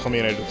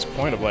culminated at this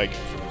point of I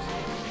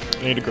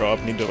need to grow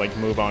up, need to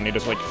move on, need to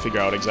figure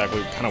out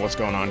exactly kind of what's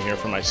going on here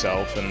for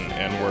myself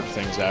and work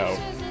things out.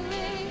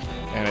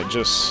 And it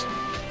just,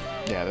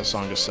 yeah, this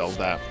song just sells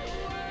that.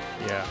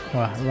 Yeah.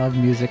 Well, I love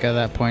music at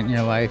that point in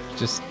your life.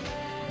 Just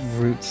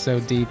roots so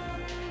deep.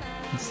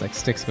 It's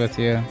sticks with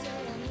you.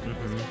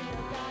 Mm-hmm.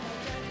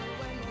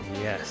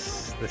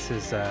 Yes, this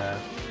is. I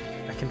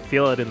can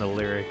feel it in the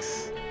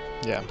lyrics.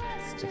 Yeah.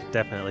 I can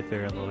definitely feel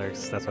it in the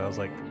lyrics. That's why I was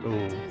like,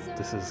 "Ooh,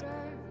 this is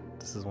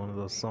one of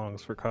those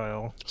songs for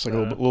Kyle." It's a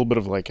little bit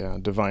of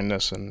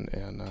divineness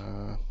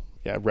and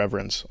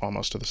reverence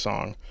almost to the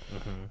song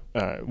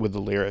with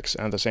the lyrics,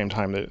 and at the same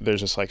time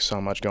there's just like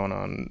so much going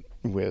on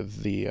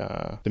with the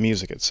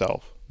music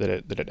itself that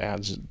it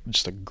adds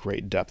just a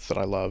great depth that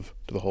I love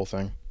to the whole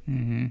thing.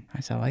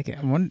 I like it.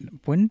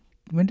 When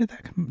did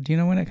that come? Do you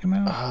know when it came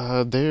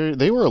out?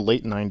 They were a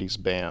late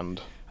 90s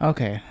band.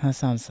 Okay, that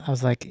sounds. I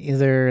was like,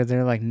 either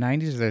they're like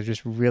 90s or they're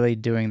just really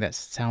doing that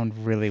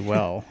sound really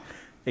well.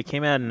 It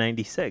came out in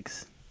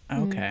 '96.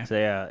 Okay. So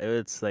yeah,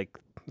 it's like,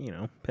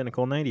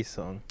 pinnacle 90s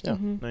song. Yeah.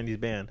 90s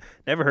band.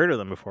 Never heard of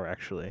them before,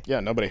 actually. Yeah,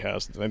 nobody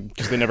has,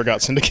 because they never got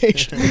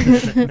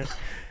syndication.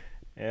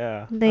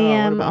 Yeah. They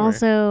Oh, what a bummer.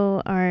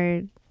 also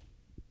are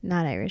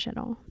not Irish at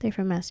all. They're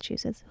from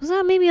Massachusetts.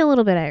 So maybe a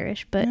little bit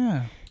Irish, but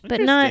Yeah.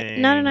 but not an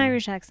Interesting.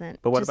 Irish accent.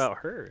 But what Just- about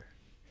her?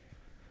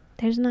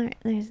 There's not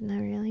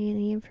really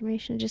any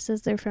information. It just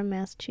says they're from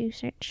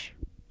Massachusetts.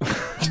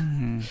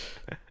 Mhm.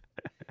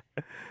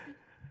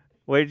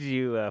 Where did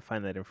you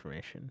find that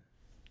information?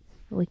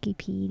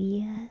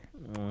 Wikipedia.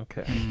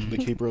 Okay. The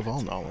keeper of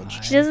all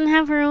knowledge. She doesn't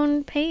have her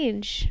own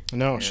page.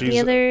 No,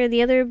 she's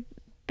The other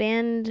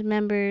band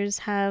members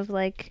have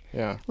like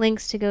yeah.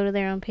 links to go to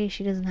their own page.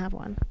 She doesn't have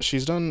one.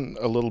 She's done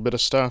a little bit of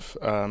stuff.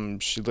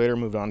 She later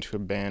moved on to a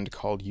band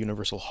called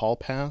Universal Hall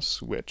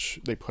Pass, which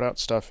they put out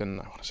stuff in,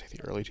 I want to say,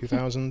 the early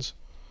 2000s.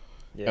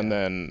 Yeah. And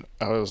then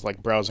I was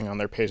like browsing on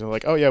their page, and they're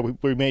like, oh yeah,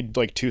 we made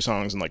like 2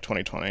 songs in like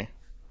 2020.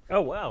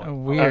 Oh wow. Oh,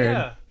 weird.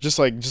 yeah. Just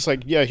like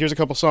yeah, here's a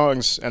couple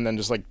songs, and then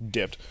just like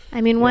dipped.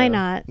 I mean, why Yeah.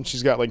 not? And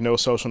she's got like no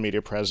social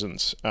media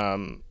presence.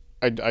 I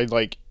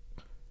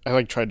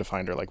tried to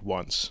find her like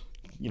once,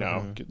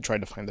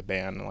 tried to find the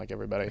band and like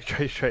everybody.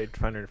 Try to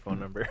find her phone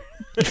number.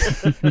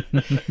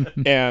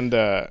 And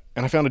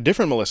I found a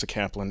different Melissa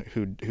Kaplan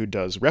who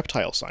does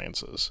reptile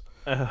sciences.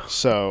 Oh.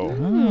 So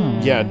Oh.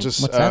 yeah,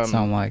 just What's that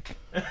sound like?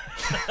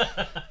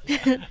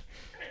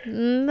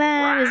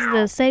 That is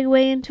the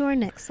segue into our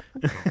next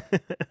song.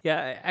 Yeah,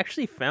 I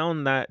actually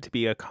found that to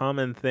be a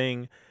common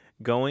thing.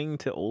 Going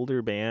to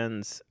older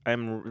bands,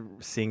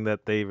 I'm seeing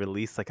that they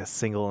released like a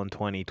single in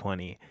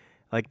 2020.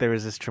 Like there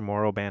was this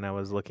Tremoro band I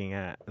was looking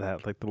at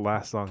that like the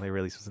last song they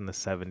released was in the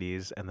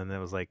 70s, and then there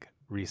was like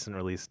recent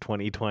release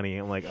 2020.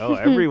 I'm like, oh,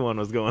 everyone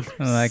was going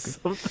through Like-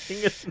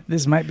 something.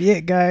 This might be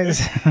it,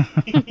 guys.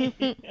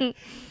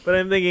 But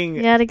I'm thinking,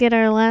 We gotta get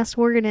our last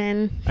word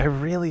in. I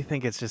really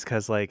think it's just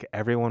because like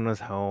everyone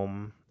was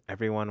home,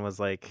 everyone was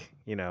like,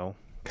 kind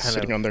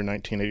sitting of. on their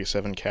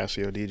 1987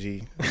 Casio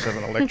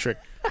DG7 Electric.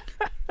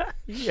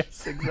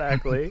 Yes,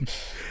 exactly.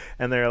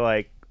 And they're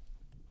like,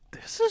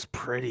 this is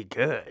pretty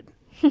good.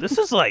 This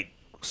is like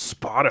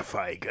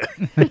Spotify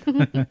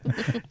good.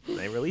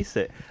 They release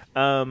it.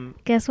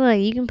 Guess what?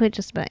 You can put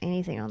just about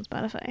anything on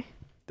Spotify.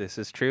 This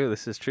is true.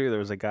 There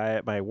was a guy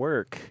at my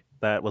work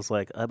that was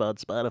like, I'm on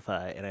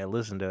Spotify, and I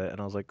listened to it, and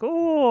I was like,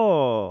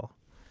 oh,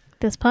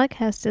 This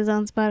podcast is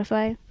on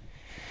Spotify.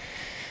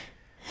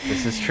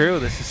 this is true.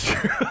 This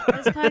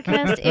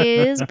Podcast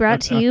is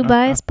brought to you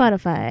by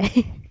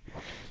Spotify.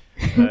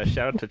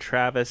 Shout out to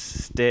Travis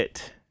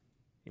Stitt.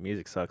 Your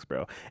music sucks,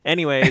 bro.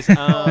 Anyways,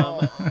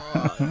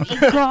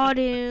 Got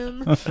him.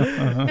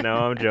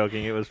 no, I'm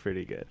joking. It was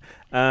pretty good.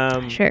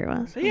 Sure it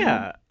was. So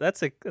yeah,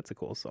 that's a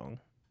cool song.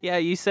 Yeah,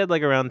 you said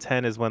like around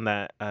 10 is when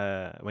that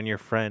when your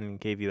friend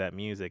gave you that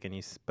music, and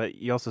but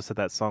you also said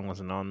that song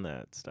wasn't on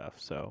that stuff.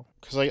 So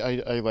Because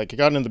I like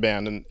got into the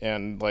band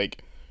and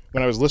like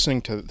when I was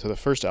listening to the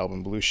first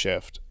album, Blue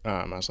Shift,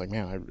 I was like,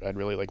 man, I'd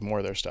really like more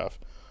of their stuff.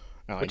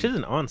 which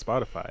isn't on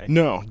Spotify.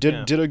 No,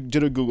 Yeah.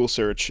 did a Google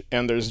search,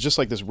 and there's just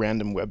like this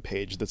random web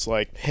page that's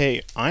like,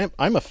 hey, I'm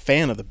a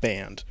fan of the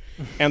band,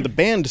 and the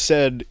band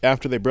said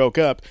after they broke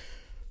up,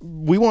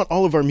 we want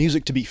all of our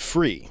music to be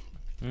free,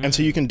 and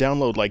so you can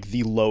download like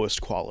the lowest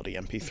quality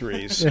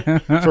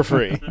MP3s for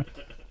free.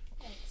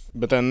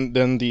 But then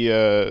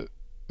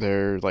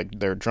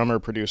their drummer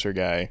producer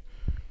guy,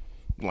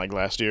 like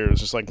last year, was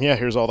just like, yeah,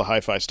 here's all the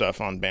hi-fi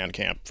stuff on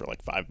Bandcamp for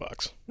like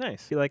 $5.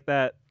 Nice. You like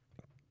that?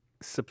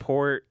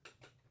 Support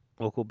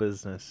local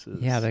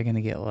businesses. Yeah, they're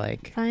gonna get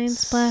like Find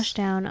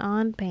Splashdown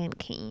on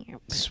Bandcamp.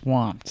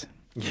 swamped.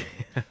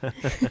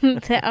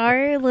 To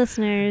our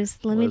listeners,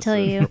 let me tell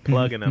Listen, you. we're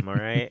plugging them. All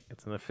right,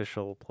 it's an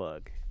official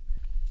plug.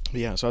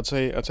 Yeah, so I'd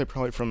say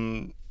probably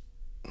from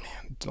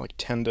like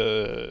 10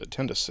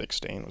 to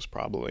 16 was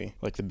probably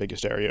like the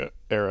biggest era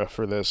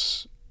for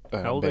this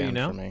How old are you band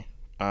now? for me.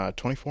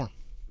 24.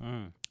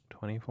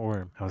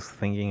 24. I was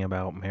thinking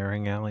about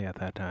marrying Allie at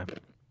that time.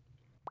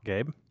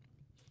 Gabe?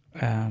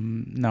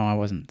 No, I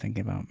wasn't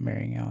thinking about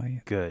marrying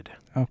Allie. Good.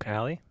 Okay.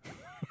 Allie?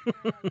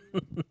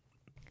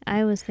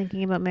 I was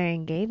thinking about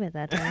marrying Gabe at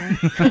that time.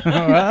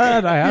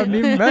 What? I haven't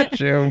even met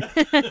you.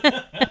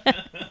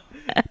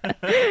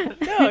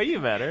 No, you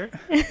better.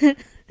 When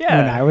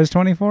Yeah. I was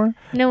 24?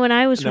 No, when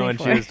I was No, when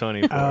 24. she was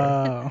 24.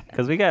 Oh.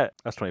 Because I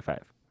was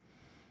 25.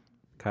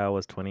 Kyle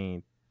was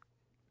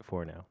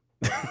 24 now.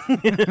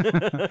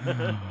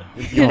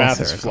 Your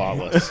math is circle.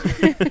 flawless.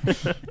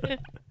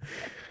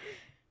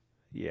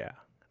 Yeah.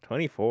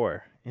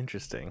 24.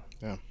 Interesting.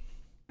 How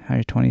are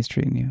your 20s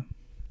treating you?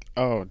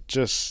 Oh,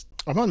 just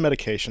I'm on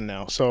medication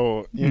now,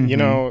 so you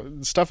know,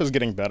 stuff is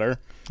getting better.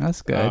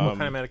 That's good. What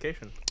kind of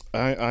medication?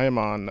 I am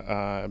on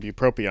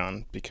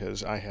bupropion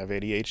because I have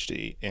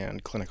ADHD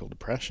and clinical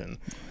depression,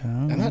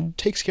 and that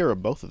takes care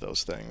of both of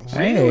those things.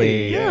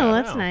 Hey. Yeah, Oh,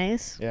 that's wow.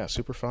 nice. Yeah,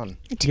 super fun.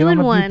 Two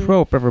in one.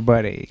 Buprope,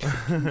 everybody.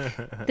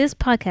 This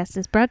podcast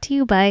is brought to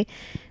you by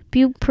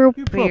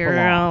bupropion.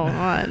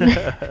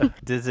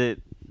 Does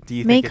it? Do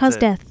you May think cause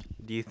it's death.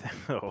 Do you think?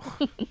 Oh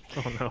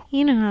no!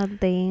 You know how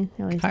they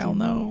always Kyle, do.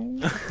 no.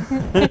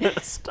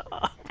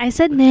 Stop. I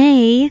said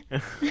may.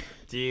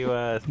 Do you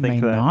May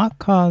think that? not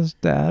cause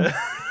death.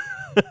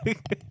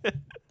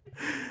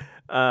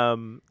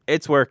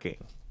 It's working.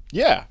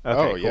 Yeah.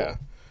 Okay, cool. Yeah.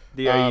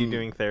 Are you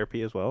doing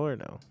therapy as well or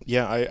no?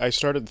 Yeah. I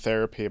started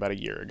therapy about a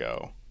year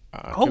ago.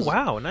 Oh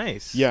wow,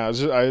 nice. Yeah, I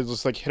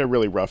was like hit a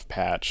really rough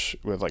patch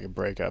with like a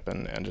breakup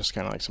and just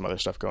kind of like some other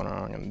stuff going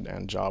on,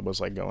 and job was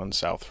like going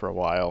south for a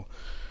while.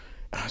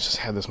 And I just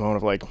had this moment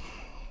of like,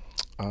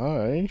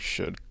 I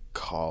should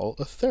call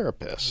a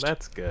therapist.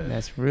 That's good.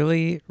 That's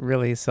really,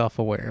 really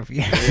self-aware of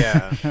you.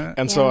 Yeah.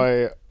 And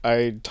so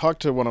I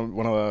talked to one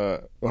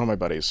of my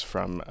buddies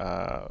from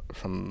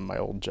my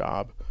old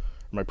job,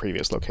 my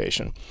previous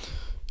location,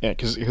 yeah,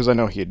 because I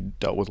know he had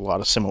dealt with a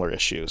lot of similar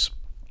issues.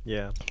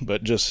 Yeah.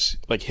 But just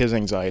like his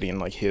anxiety and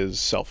like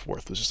his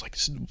self-worth was just like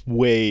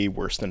way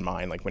worse than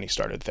mine, like when he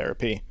started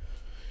therapy.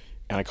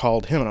 And I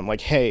called him and I'm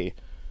like, hey,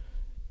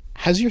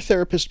 has your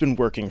therapist been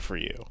working for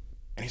you?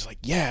 And he's like,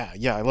 yeah,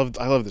 I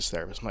love this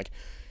therapist. I'm like,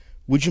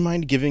 would you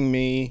mind giving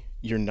me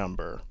your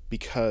number?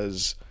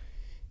 Because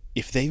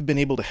if they've been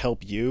able to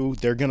help you,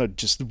 they're going to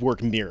just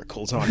work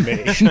miracles on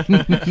me.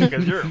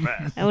 Because you're a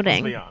mess. Oh,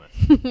 dang. Let's be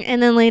honest.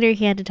 And then later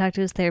he had to talk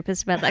to his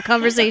therapist about that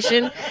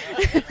conversation.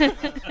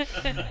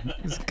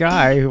 This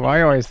guy, who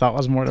I always thought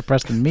was more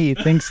depressed than me,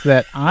 thinks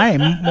that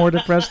I'm more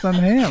depressed than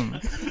him.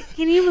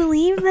 Can you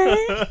believe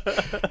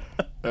that?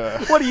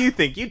 What do you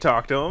think? You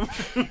talk to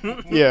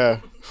him. Yeah.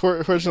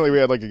 Fortunately, we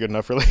had like a good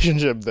enough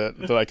relationship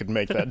that I could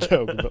make that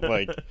joke. But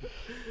like,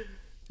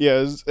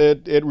 yeah,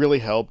 it really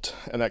helped,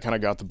 and that kind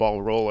of got the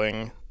ball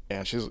rolling.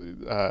 And she's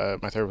my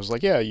therapist was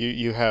like, yeah,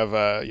 you have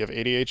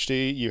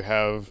ADHD, you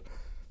have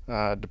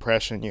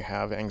depression, you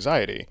have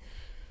anxiety,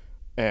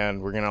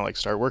 and we're gonna like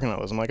start working on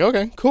those. I'm like,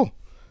 okay, cool.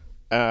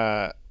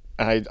 And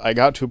I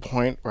got to a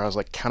point where I was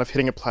like kind of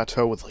hitting a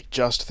plateau with like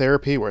just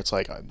therapy, where it's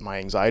like my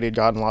anxiety had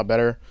gotten a lot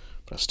better,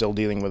 but I was still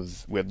dealing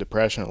with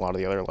depression and a lot of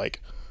the other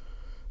like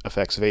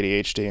effects of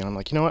ADHD. And I'm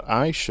like, you know what?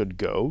 I should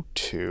go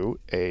to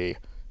a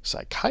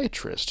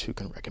psychiatrist who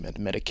can recommend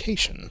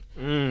medication.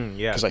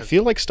 Yeah. Because I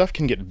feel like stuff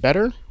can get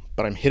better,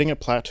 but I'm hitting a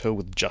plateau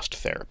with just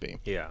therapy.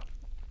 Yeah.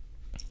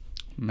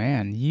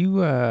 Man,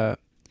 you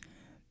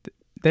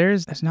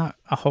there's not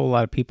a whole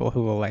lot of people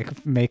who will like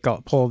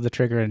pull the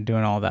trigger and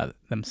doing all that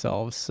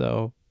themselves.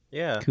 So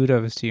Yeah.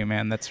 kudos to you,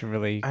 man. That's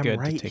really I'm good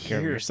right to take care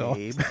of here, yourself.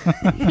 babe.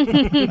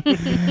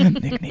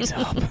 Nick needs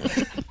help.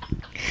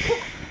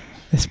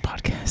 This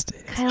podcast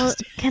is Kyle,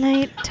 just, can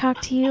I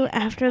talk to you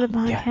after the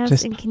podcast?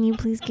 just- and can you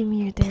please give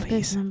me your therapist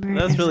Please. number?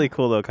 That's really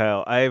cool though,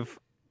 Kyle. I've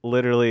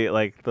literally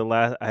like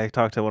I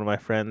talked to one of my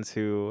friends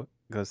who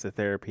goes to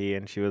therapy,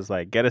 and she was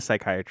like, get a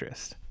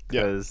psychiatrist,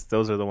 Yeah. because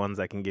those are the ones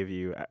that can give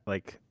you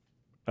like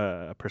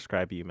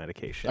prescribe you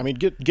medication. I mean,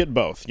 get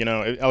both. You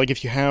know, like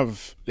if you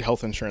have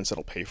health insurance,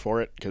 that'll pay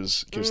for it,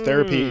 because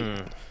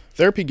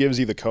therapy gives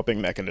you the coping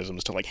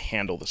mechanisms to like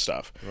handle the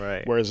stuff.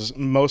 Right. Whereas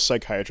most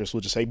psychiatrists will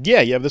just say,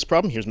 yeah, you have this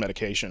problem, here's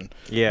medication.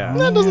 Yeah. And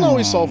that doesn't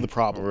always solve the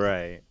problem.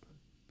 Right.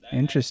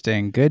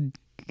 interesting. Good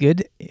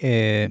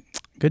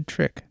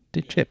trick.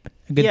 Good tip.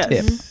 A good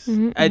Yes.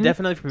 tip. I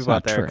definitely for It's people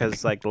not out there, trick.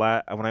 because like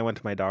when I went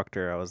to my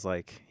doctor,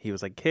 he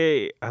was like,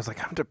 hey, I was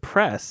like, I'm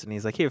depressed, and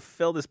he's like, hey,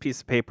 fill this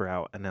piece of paper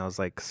out, and I was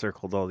like,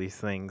 circled all these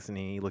things, and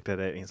he looked at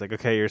it, and he's like,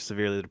 okay, you're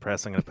severely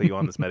depressed, I'm gonna put you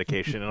on this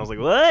medication, and I was like,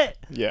 what?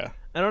 Yeah.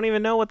 I don't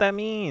even know what that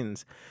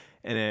means,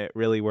 and it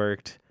really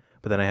worked,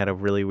 but then I had a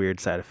really weird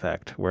side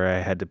effect where I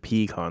had to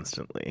pee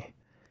constantly.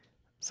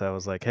 So I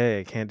was like, hey,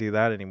 I can't do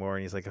that anymore.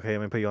 And he's like, okay, I'm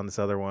going to put you on this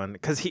other one.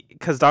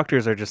 Because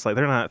doctors are just like,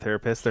 they're not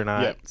therapists. They're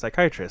not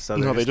psychiatrists. So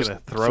No, they're they just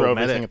just going to throw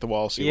everything at the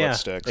wall, see what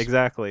sticks.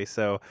 Exactly.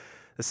 So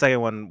the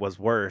second one was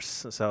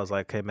worse. So I was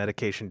like, okay,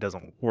 medication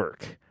doesn't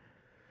work.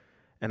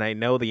 And I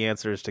know the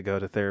answer is to go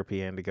to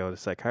therapy and to go to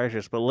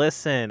psychiatrist. But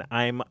listen,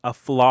 I'm a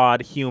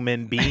flawed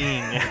human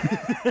being.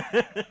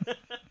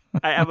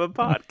 I have a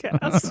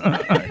podcast.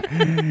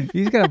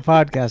 He's got a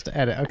podcast to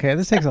edit. Okay,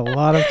 this takes a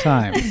lot of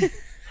time.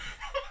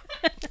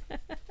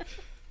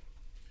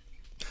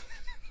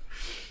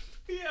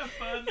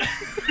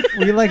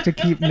 We like to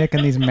keep Nick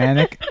in these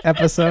manic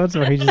episodes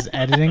where he's just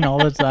editing all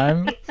the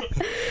time.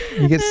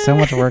 He gets so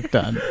much work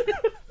done.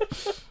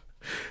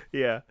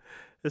 Yeah,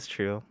 it's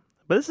true.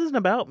 But this isn't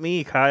about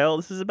me, Kyle.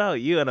 This is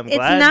about you, and I'm It's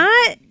glad.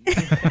 not.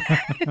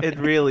 It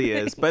really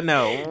is. But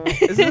no,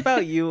 this is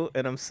about you,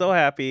 and I'm so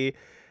happy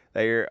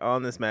that you're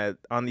on these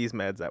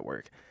meds at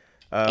work.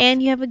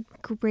 And you have a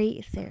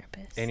great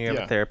therapist. And you have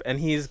a therapist, and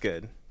he's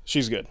good.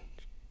 She's good.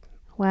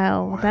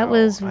 Wow, that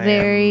was I am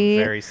very.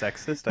 very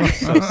sexist. I'm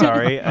so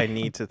sorry. I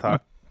need to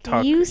talk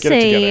talk You Get it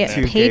say together,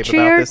 to Gabe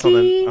about this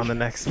patriarchy. on the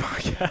next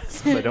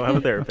podcast. 'Cause I don't have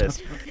a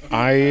therapist.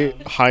 I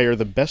hire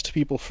the best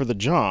people for the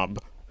job,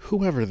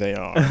 whoever they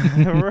are.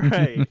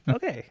 Right.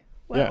 Okay.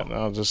 Wow. Yeah,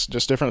 no,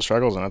 just different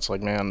struggles, and it's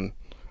like, man,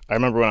 I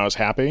remember when I was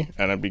happy,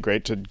 and it'd be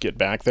great to get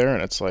back there,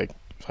 and it's like,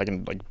 if I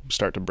can like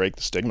start to break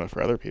the stigma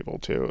for other people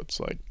too, it's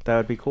like, That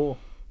would be cool.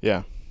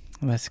 yeah,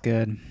 That's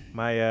good.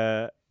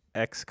 My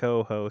ex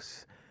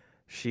co-host,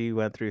 she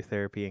went through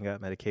therapy and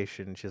got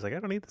medication. And she's like, I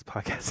don't need this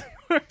podcast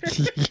anymore.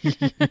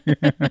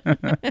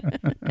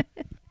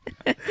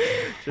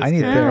 I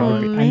need kidding.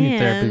 therapy. I need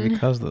therapy man.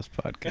 because of this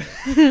podcast.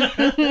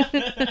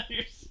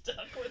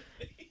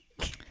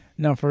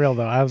 No, for real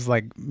though. I was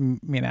like,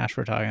 me and Ash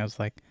were talking. I was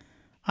like,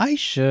 I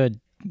should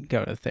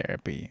go to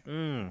therapy.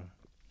 Mm.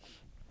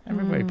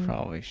 Everybody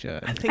probably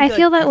should. I think I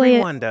feel that way-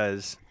 everyone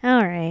does.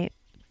 All right.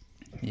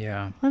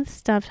 Yeah. Let's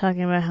stop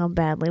talking about how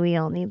badly we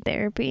all need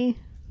therapy.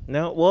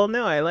 No, well,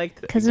 no, I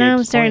like Because now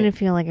I'm starting to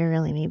feel like I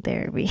really need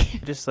therapy.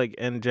 just like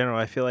in general,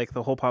 I feel like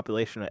the whole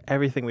population,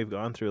 everything we've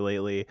gone through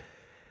lately,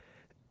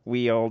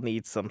 we all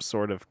need some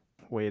sort of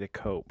way to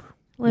cope.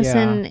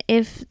 Listen,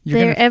 if You're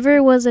there gonna-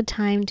 ever was a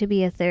time to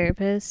be a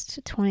therapist,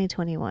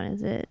 2021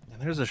 is it.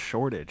 And there's a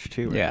shortage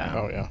too. Right Yeah. now.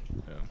 oh yeah.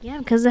 Yeah,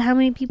 because of how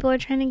many people are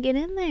trying to get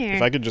in there.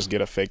 If I could just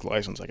get a fake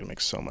license, I could make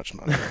so much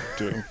money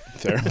doing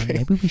therapy.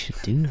 Maybe we should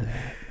do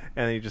that.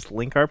 And then you just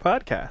link our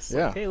podcast.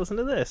 Yeah. Like, hey, listen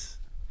to this.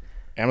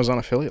 Amazon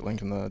affiliate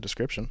link in the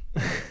description.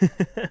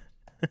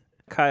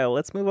 Kyle,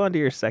 let's move on to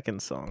your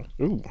second song.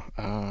 Ooh,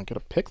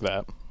 gotta pick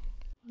that.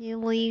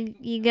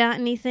 You got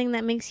anything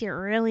that makes you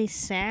really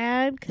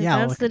sad? Because Yeah,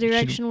 that's look, the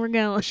direction we're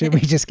going. Should we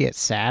just get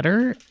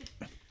sadder?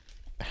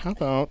 How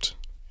about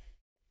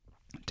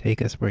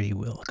Take us where you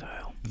will,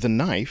 Kyle. The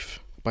Knife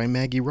by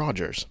Maggie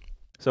Rogers?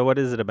 So what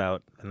is it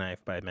about The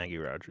Knife by Maggie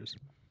Rogers?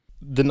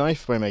 The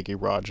Knife by Maggie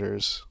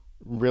Rogers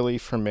really,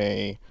 for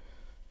me,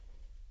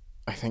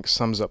 I think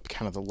sums up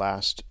kind of the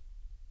last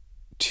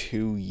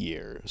 2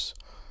 years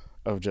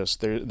of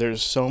just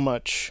there's so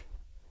much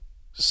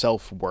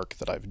self-work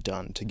that I've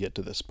done to get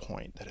to this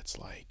point that it's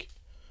like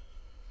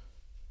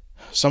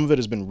some of it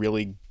has been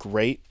really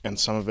great and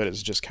some of it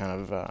is just kind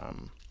of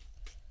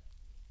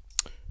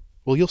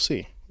well, you'll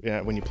see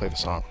when you play the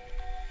song.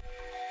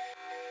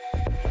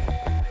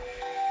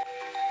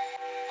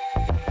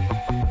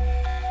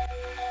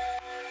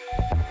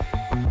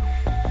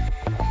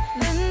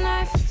 The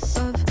knife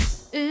of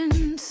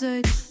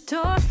insight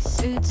taught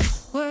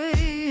its way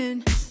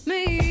in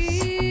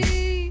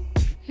me.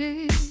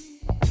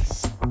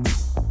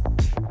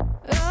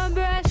 A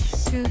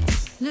brash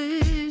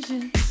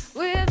collision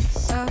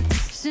without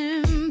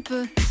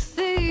sympathy.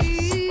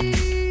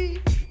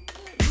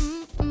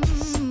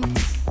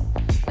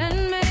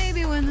 And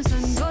maybe when the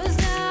sun goes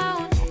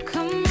down, I'll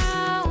come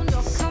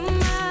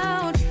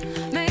out.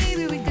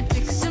 Maybe we could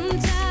take some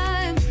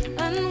time,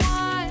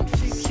 unwind,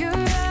 figure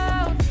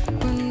out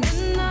when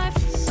the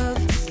knife of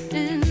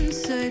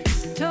insight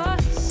taught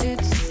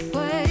its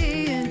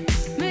way in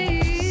me.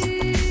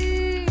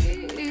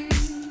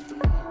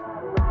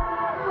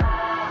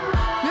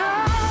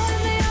 Now hold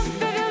me up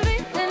if you're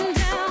feeling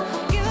down.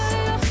 Give a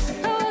little,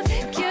 I will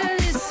figure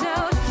this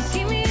out.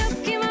 Keep me up,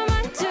 keep my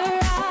mind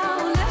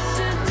around.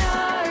 After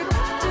dark,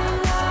 after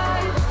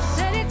light.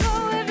 Let it go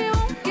if you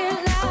won't get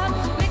loud.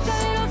 Make a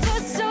little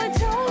fuss so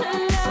it's all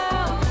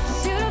allowed.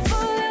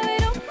 Beautiful that we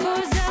don't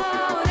close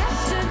out.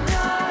 After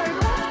dark,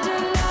 after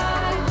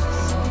light.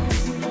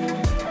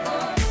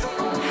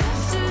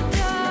 After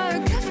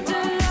dark,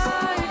 after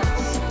light.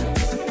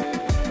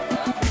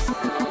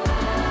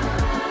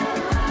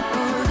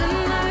 Oh, the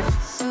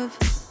knife of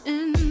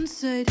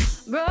insight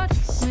brought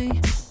me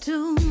to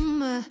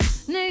my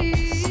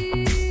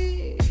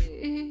knees.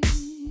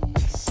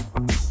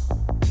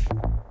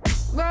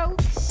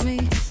 Broke me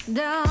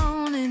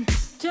down and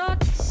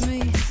taught me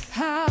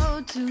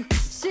how to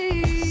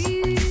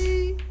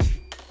see.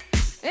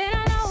 And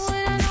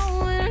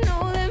I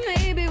know that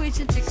maybe we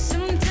should take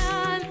some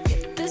time,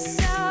 get this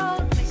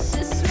out, make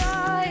this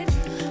right.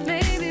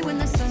 Maybe when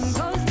the sun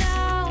goes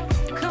down,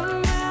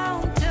 come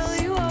around, tell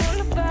you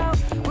all about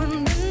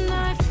when the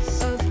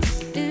knife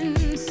of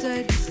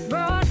insight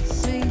brought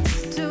me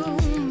to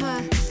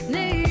my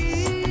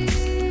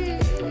knees.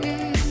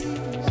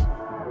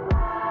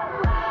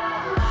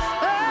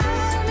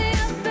 Hold me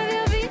up if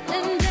you're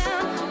feeling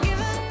down. Give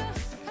a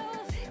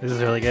little. This is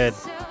really good.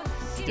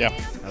 Yeah.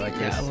 I like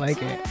Yeah, this. I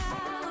like it.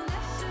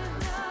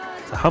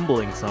 It's a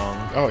humbling song.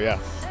 Oh yeah.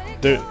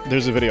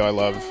 There's a video I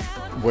love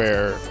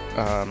where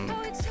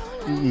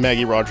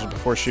Maggie Rogers,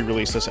 before she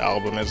released this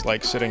album, is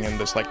like sitting in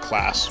this like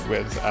class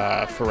with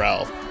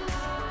Pharrell,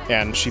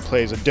 and she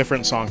plays a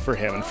different song for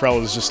him, and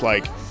Pharrell is just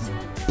like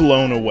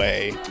blown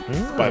away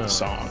by the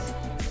song.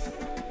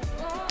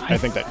 I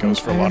think that goes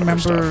for a lot of her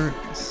stuff. I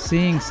remember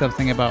seeing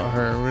something about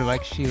her where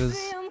like she was,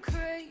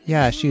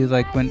 she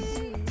like went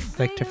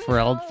like to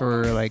Pharrell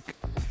for like,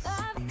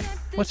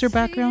 what's her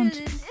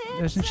background?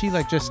 Isn't she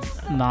like just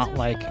not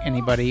like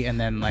anybody, and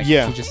then like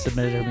Yeah. she just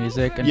submitted her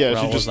music and Yeah, Pharrell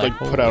she was just like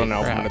put out "Holy an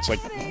album, crap." and it's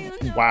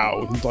like,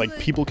 wow, like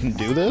people can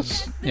do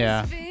this.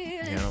 Yeah.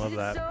 Yeah, I love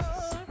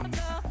that.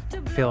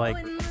 feel like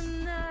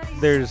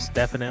there's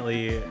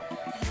definitely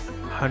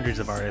hundreds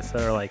of artists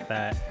that are like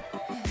that,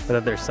 but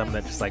then there's some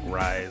that just like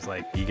rise.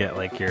 Like you get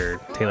like your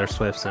Taylor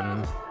Swifts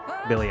and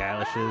Billie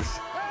Eilish's.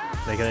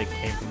 They like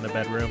came from the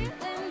bedroom,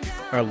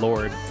 or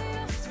Lord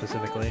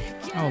specifically.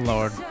 Oh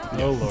Lord.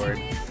 Oh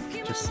Lord,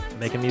 just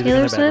making music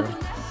Taylor in the bedroom.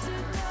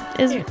 Swift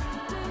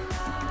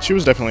is She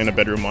was definitely in a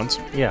bedroom once.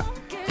 Yeah,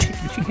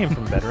 she came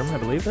from the bedroom, I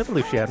believe. I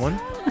believe she had one.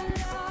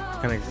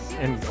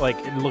 And like,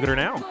 look at her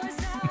now.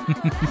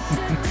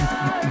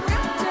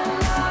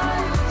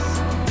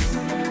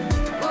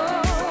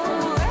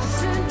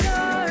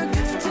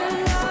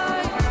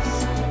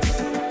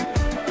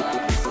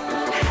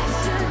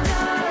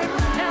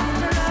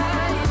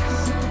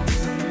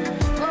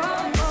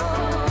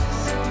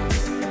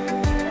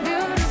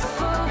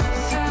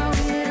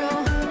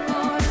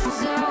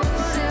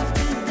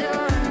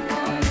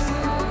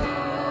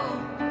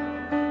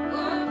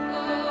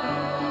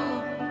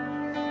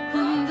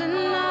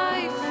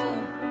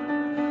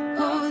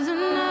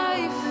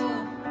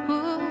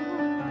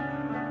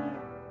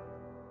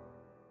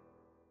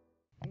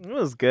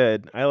 It was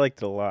good. I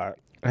liked it a lot.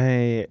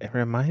 It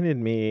reminded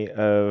me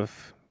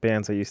of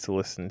bands I used to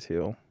listen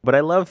to. But I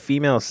love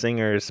female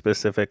singers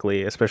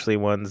specifically, especially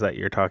ones that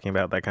you're talking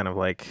about that kind of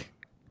like,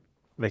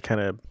 they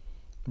kind of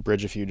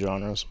Bridge a few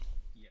genres.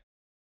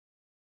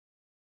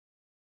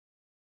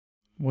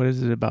 What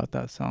is it about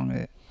that song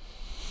that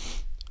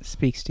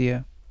speaks to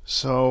you?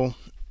 So,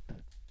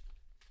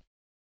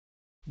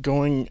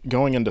 going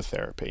into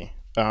therapy,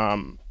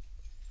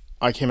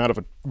 I came out of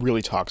a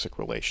really toxic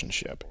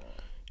relationship,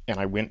 and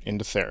I went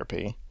into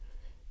therapy,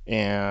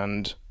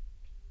 and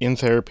in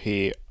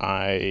therapy,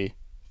 not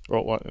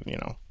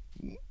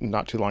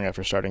too long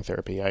after starting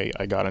therapy,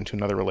 I got into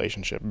another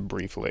relationship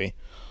briefly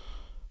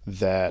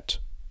that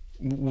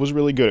was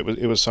really good.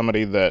 It was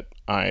somebody that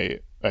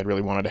I'd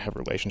really wanted to have a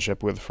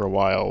relationship with for a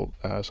while,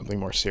 something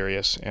more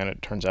serious, and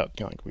it turns out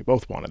like we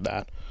both wanted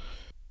that.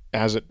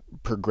 As it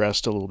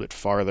progressed a little bit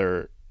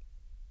farther,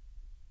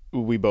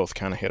 we both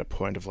kind of hit a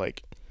point of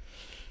like,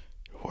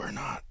 we're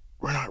not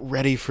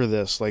ready for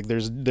this. Like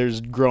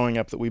there's growing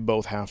up that we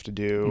both have to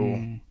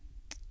do.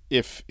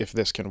 If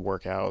this can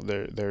work out,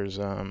 there's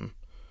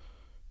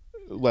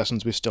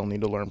lessons we still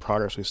need to learn,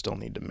 progress we still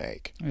need to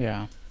make.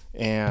 Yeah.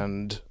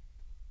 And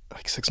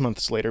like 6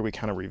 months later, we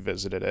kind of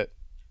revisited it,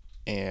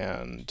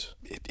 and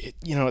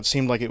it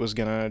seemed like it was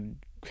gonna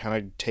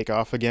kind of take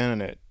off again,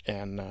 and it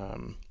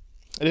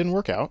didn't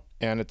work out,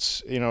 and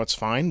it's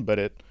fine, but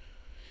it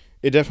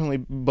definitely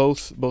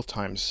both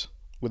times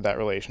with that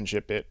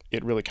relationship,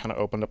 it really kind of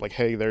opened up like,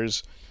 hey,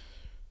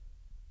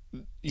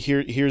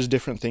 here's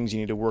different things you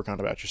need to work on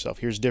about yourself.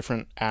 Here's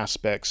different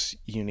aspects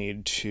you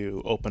need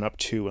to open up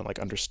to and like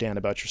understand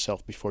about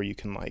yourself before you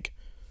can like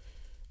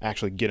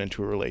actually get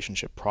into a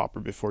relationship proper,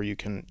 before you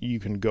can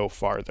go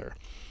farther.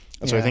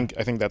 And so I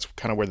think that's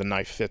kind of where the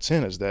knife fits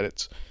in, is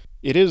that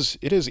it is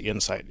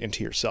insight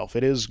into yourself.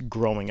 It is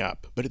growing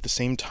up, but at the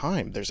same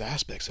time, there's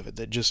aspects of it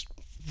that just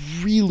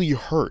really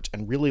hurt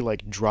and really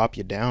like drop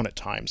you down at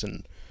times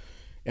and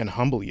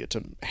humble you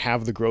to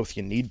have the growth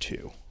you need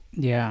to.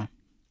 Yeah.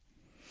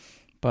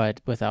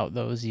 But without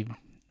those,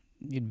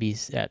 you'd be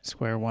at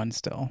square one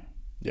still.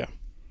 Yeah.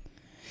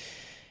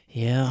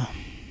 Yeah.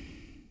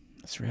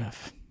 That's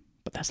rough.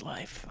 But that's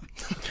life.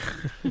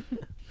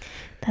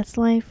 That's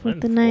life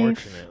with the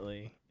knife.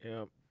 Unfortunately,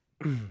 yeah.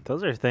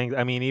 Those are things.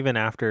 I mean, even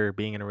after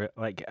being in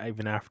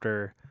even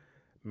after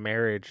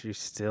marriage, you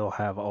still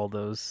have all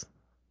those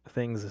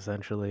things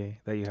essentially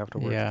that you have to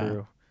work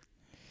through.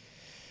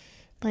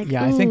 Like,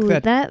 yeah, I think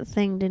that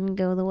thing didn't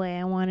go the way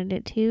I wanted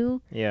it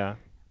to. Yeah.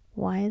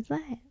 Why is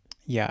that?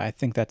 Yeah, I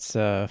think that's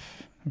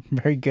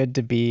very good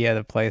to be at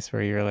a place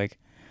where you're like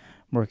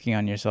working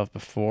on yourself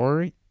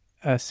before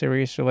a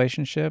serious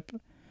relationship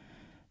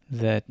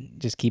that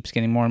just keeps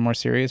getting more and more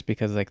serious,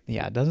 because like,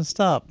 yeah, it doesn't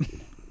stop.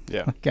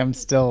 Yeah. Like I'm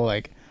still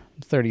like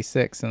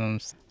 36 and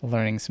I'm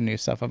learning some new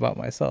stuff about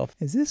myself.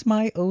 Is this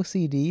my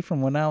OCD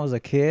from when I was a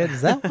kid?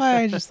 Is that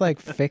why I just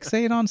like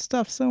fixate on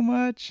stuff so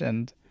much?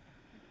 And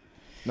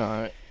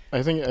no,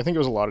 I think it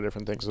was a lot of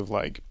different things of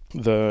like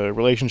the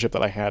relationship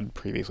that I had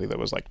previously that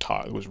was like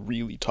it was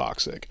really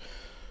toxic.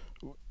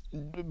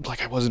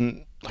 Like I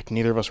wasn't like,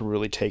 neither of us were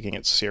really taking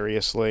it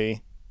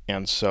seriously,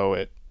 and so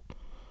it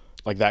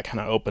like that kind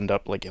of opened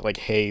up like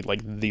hey,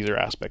 like these are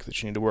aspects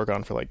that you need to work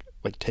on for like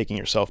taking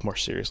yourself more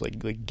seriously,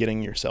 like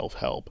getting yourself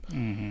help,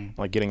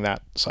 like getting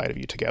that side of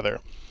you together,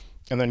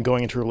 and then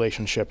going into a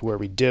relationship where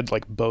we did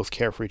like both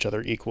care for each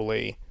other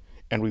equally,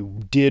 and we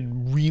did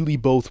really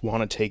both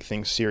want to take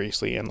things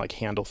seriously and like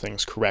handle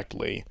things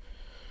correctly.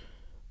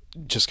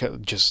 Just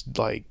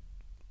like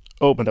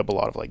opened up a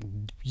lot of like,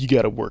 you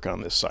got to work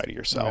on this side of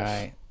yourself.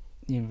 right,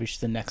 you reach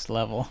the next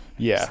level.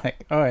 Yeah. It's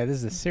like, all right, this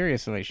is a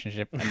serious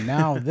relationship, and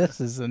now I've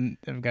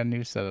got a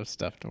new set of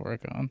stuff to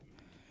work on.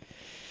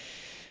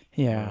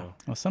 Yeah. Wow.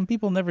 Well, some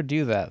people never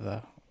do that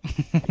though.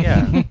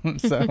 Yeah.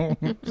 So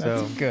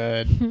that's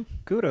good.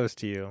 Kudos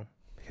to you,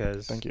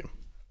 because Thank you.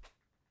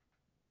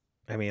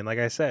 I mean, like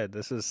I said,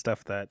 this is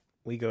stuff that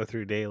we go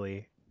through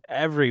daily.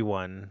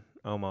 Everyone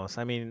almost.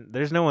 I mean,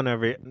 there's no one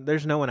out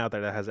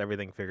there that has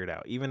everything figured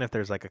out. Even if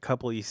there's like a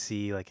couple you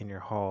see like in your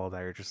hall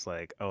that are just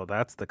like, oh,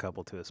 that's the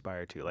couple to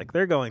aspire to. Like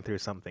they're going through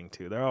something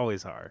too. There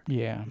always are.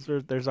 Yeah.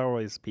 There's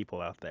always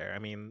people out there. I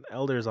mean,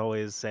 elders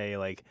always say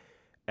like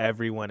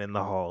everyone in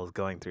the hall is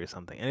going through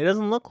something, and it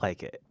doesn't look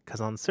like it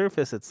because on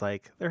surface it's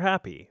like they're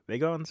happy. They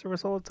go on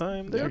service all the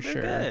time. They're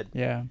good.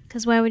 Yeah.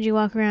 Because why would you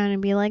walk around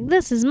and be like,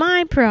 this is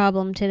my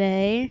problem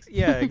today?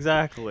 Yeah,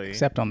 exactly.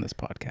 Except on this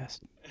podcast.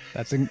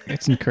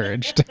 It's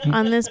encouraged.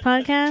 On this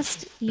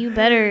podcast, you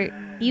better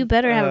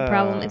have a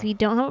problem. If you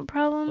don't have a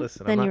problem,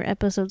 Listen, then your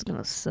episode's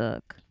gonna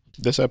suck.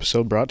 This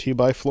episode brought to you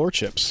by Floor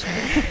Chips.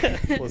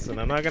 Listen,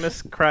 I'm not gonna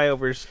cry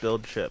over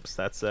spilled chips.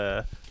 That's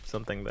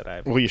something that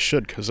I've. Well, you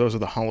should, because those are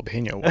the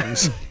jalapeno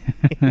ones.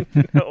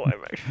 No,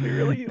 I'm actually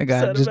really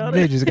upset about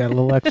they it. just got a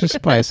little extra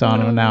spice on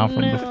them now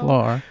from the No.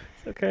 floor.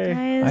 Okay.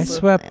 I Guys,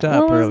 swept what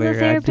up was the earlier. I did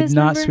therapist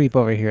not number? sweep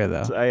over here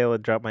though. I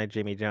dropped my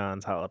Jimmy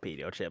John's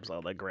jalapeno chips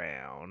on the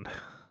ground.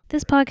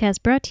 This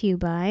podcast brought to you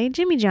by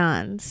Jimmy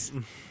John's.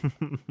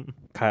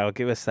 Kyle,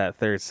 give us that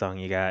third song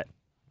you got.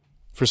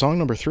 For song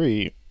number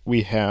 3,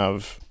 we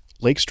have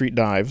Lake Street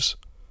Dives,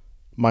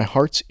 My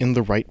Heart's in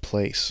the Right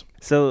Place.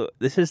 So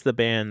this is the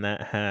band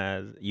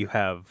that you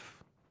have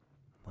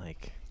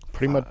like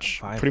Pretty five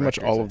much records.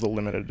 all of the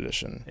limited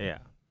edition. Yeah.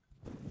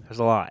 There's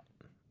a lot.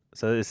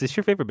 So is this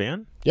your favorite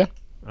band? Yeah.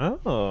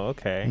 Oh,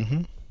 okay.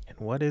 hmm And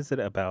what is it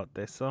about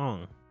this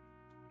song?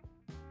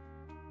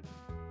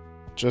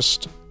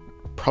 Just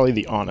probably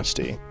the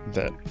honesty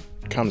that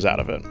comes out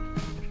of it.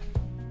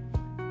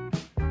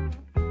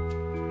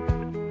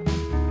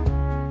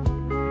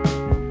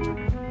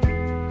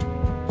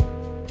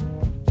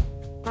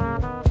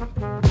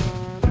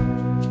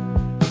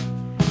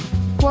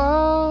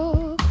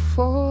 Walk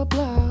 4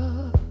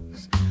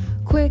 blocks,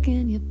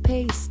 quicken your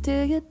pace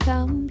till you're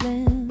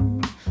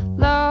tumbling.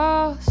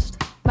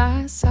 Lost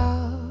my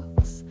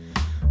socks,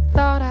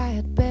 thought I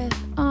had bet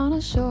on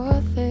a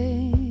sure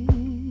thing.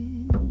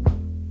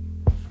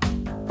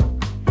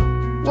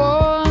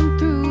 Worn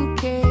through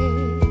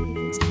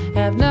cakes,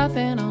 have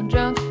nothing on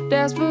drunk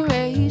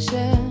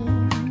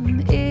desperation.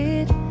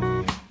 It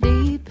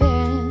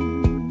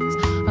depends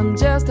on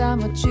just how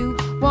much you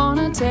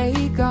wanna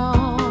take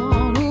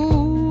on.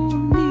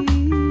 Who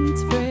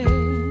needs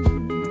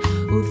friends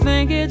who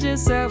think it's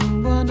just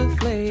someone to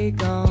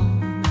flake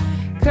on?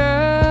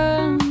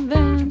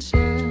 Conventions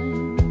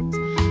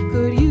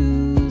could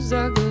use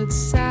a good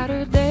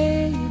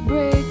Saturday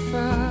break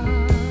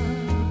from.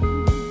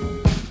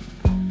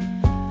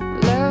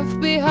 Left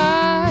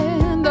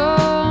behind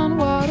on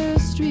Water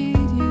Street,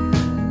 you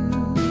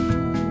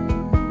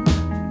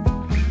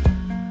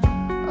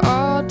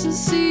ought to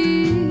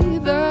see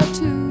the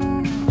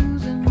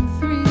 2s and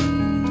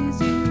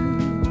 3s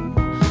you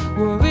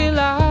were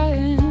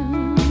relying.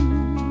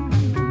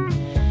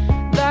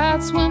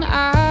 That's when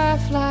I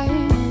fly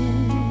in.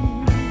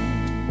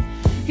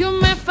 You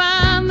may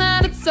find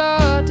that it's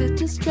hard to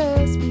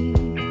distress me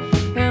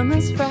in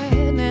this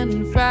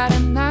frightening Friday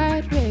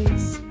night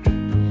race.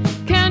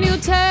 Can you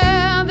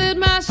tell that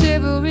my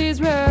chivalry's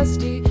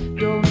rusty?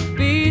 Don't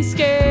be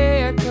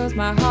scared, 'cause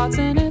my heart's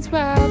in its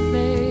right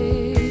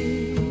place.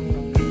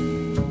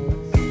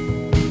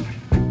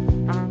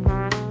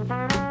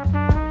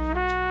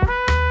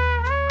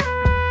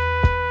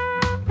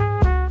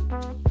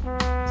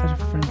 Is that a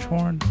French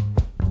horn?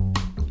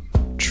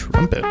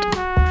 Trumpet.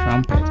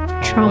 Trumpet.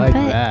 I Trumpet. like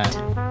that.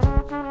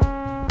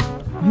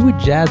 You a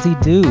jazzy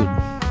dude.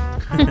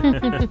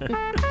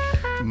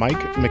 Mike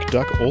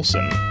McDuck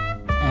Olson.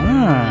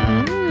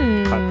 Ah.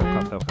 Mm. Clap,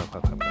 clap, clap, clap,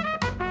 clap, clap,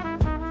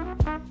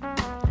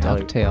 clap.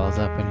 DuckTales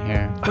up in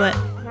here. What?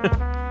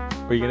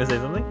 Were you gonna say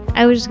something?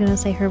 I was just gonna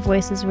say her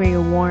voice is very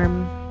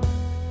warm.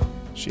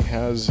 She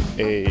has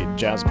a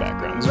jazz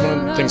background. This is one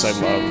of the things I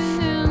love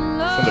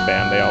from the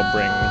band. They all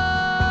bring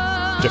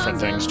different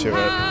things to it.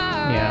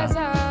 Yeah.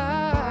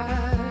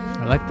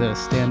 I like the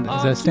stand.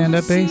 Is that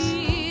stand-up bass?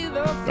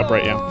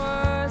 Upright, yeah.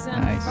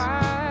 Nice.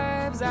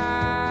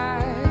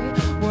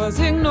 Was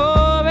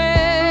ignoring.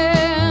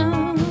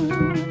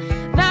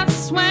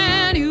 That's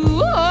when you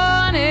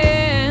want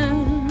it.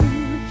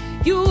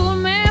 You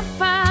may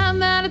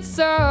find that it's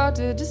hard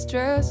to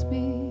distress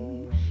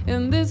me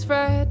in this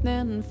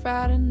frightening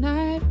Friday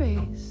night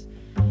race.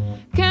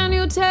 Can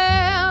you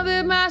tell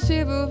that my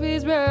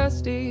chivalry's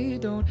rusty?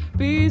 Don't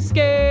be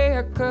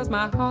scared, 'cause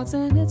my heart's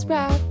in its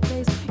right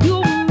place.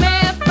 You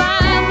may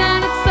find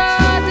that it's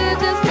hard to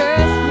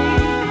distress me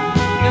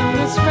in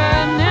this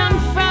frightening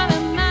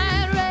Friday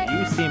night race.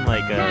 You seem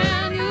like a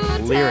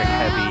lyric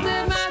heavy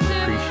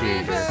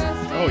appreciator.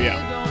 Oh, yeah.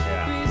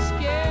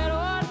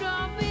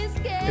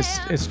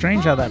 It's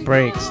strange how that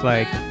breaks.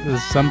 Like,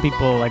 there's some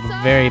people like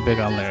very big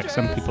on lyrics.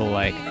 Some people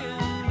like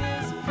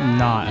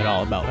not at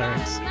all about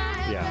lyrics.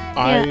 Yeah.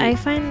 I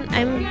find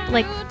I'm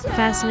like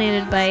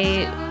fascinated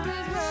by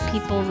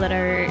people that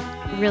are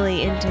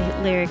really into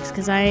lyrics,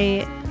 because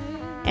I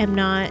am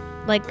not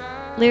like,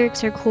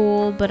 lyrics are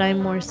cool, but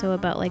I'm more so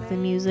about like the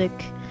music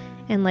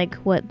and like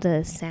what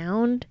the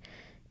sound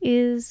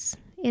is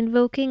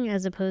invoking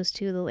as opposed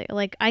to the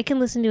like I can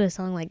listen to a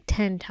song like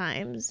 10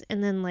 times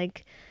and then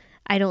like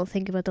I don't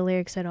think about the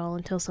lyrics at all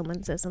until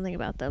someone says something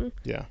about them.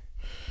 Yeah.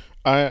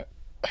 I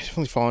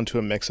definitely fall into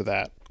a mix of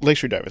that.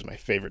 Lakeshore Dive is my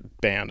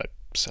favorite band. I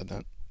said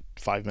that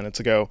 5 minutes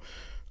ago.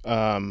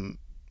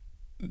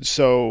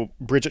 So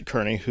Bridget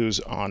Kearney, who's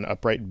on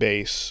upright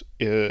bass,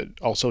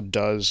 also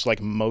does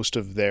like most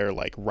of their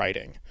like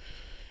writing.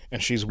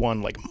 And she's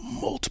won like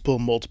multiple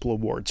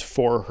awards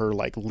for her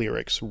like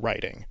lyrics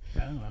writing.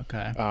 Oh,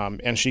 okay.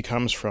 And she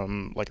comes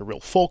from like a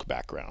real folk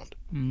background.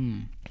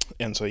 Mm.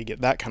 And so you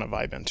get that kind of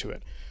vibe into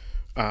it.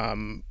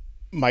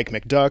 Mike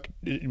McDuck,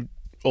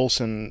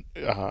 Olsen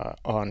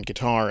on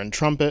guitar and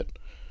trumpet,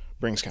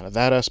 brings kind of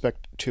that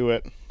aspect to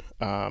it.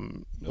 A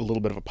little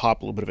bit of a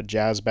pop, a little bit of a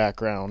jazz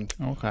background.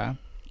 Okay.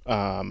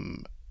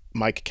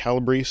 Mike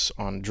Calabrese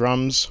on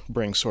drums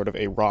brings sort of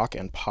a rock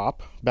and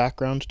pop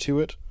background to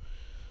it.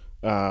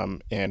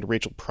 And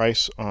Rachel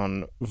Price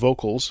on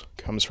vocals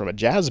comes from a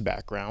jazz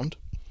background.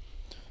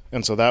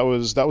 And so that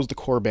was the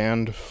core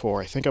band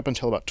for I think up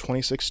until about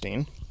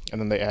 2016. And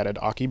then they added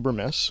Aki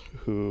Burmess,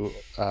 who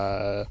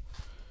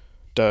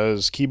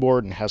does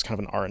keyboard and has kind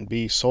of an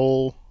R&B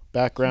soul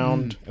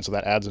background. And so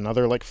that adds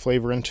another like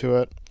flavor into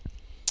it.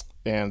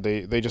 And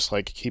they just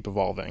like keep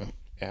evolving.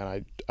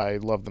 And I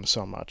love them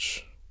so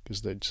much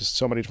because there's just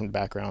so many different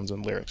backgrounds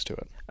and lyrics to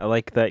it. I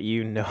like that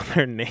you know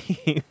their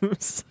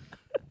names.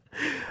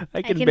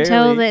 I can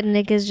tell that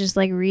Nick is just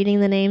like reading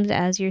the names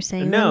as you're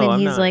saying them, and I'm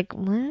he's not. like,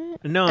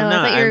 "What?" No, Oh, I'm I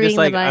not. thought you were I'm just reading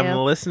the like bio. I'm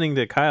listening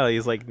to Kyle.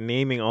 He's like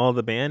naming all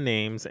the band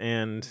names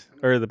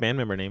or the band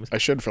member names. I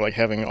should for like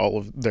having all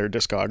of their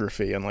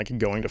discography and like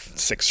going to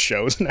 6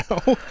 shows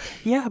now.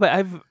 Yeah,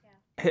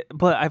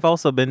 but I've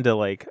also been to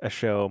like a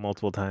show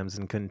multiple times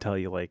and couldn't tell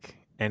you like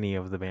any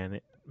of the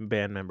band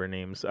member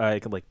names. I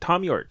could like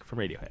Tom York from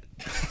Radiohead,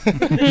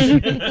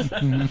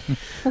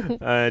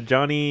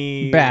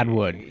 Johnny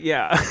Badwood.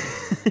 yeah,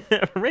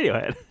 from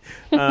Radiohead.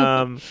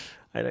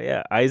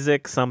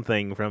 Isaac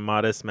something from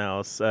Modest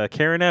Mouse,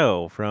 Karen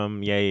O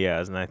from Yeah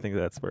Yeahs, and I think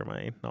that's where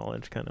my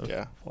knowledge kind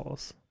of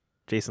falls.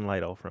 Jason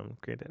Lytle from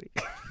Granddaddy.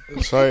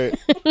 So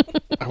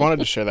I wanted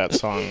to share that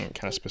song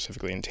kind of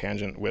specifically in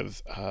tangent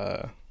with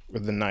The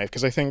Knife,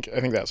 because I think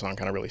that song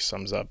kind of really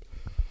sums up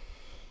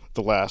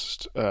the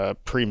last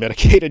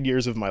premedicated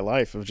years of my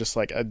life of just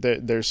like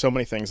there's so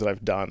many things that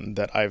I've done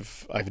that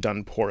I've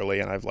done poorly,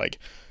 and I've like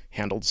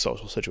handled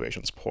social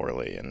situations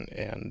poorly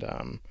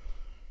and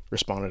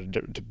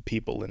responded to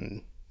people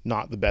in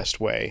not the best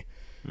way.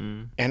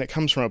 And it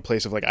comes from a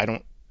place of like I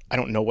don't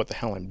know what the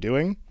hell I'm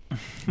doing,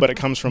 but it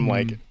comes from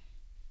like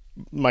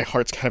my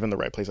heart's kind of in the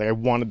right place. Like I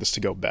wanted this to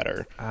go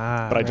better,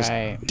 but I just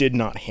did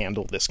not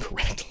handle this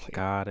correctly.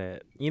 Got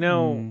it. You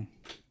know,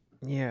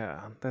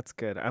 yeah, that's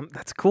good.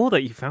 That's cool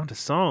that you found a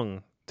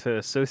song to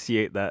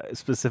associate that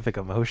specific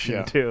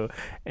emotion to,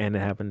 and it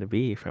happened to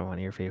be from one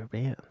of your favorite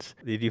bands.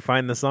 Did you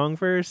find the song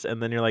first,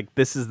 and then you're like,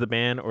 this is the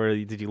band, or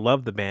did you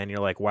love the band? You're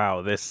like,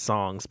 wow, this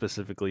song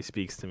specifically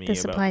speaks to me.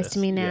 This applies to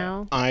me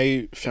now.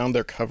 I found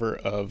their cover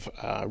of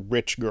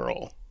Rich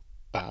Girl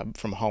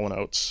from Hall &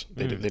 Oates.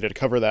 They did a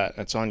cover of that.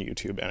 It's on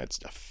YouTube, and it's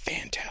a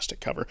fantastic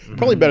cover.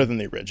 Probably better than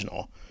the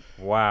original.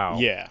 Wow.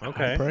 Yeah.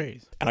 Okay.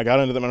 Praise. And I got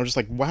into them, and I was just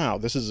like, wow,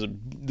 this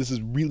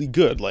is really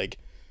good. Like,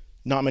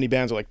 not many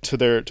bands are like to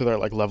their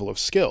like level of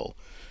skill,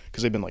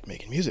 because they've been like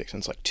making music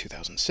since like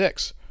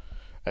 2006.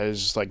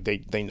 It's just like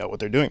they know what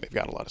they're doing. They've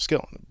got a lot of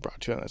skill, and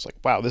brought to it. And it's like,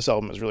 wow, this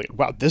album is really good.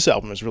 Wow, this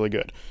album is really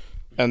good.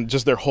 And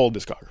just their whole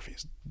discography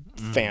is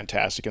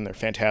fantastic, and they're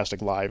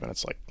fantastic live, and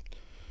it's like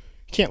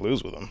you can't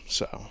lose with them.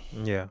 So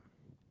yeah.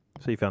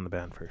 So you found the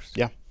band first.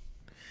 Yeah.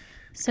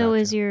 So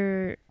is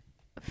your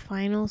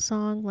final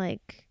song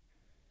like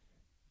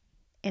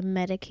a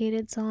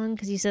medicated song?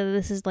 Because you said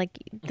this is like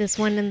this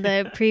one and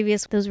the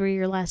previous, those were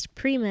your last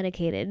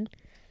pre-medicated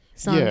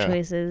song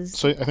choices.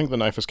 So I think The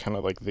Knife is kind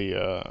of like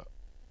the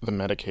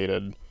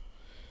medicated.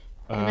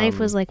 The Knife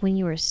was like when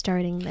you were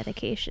starting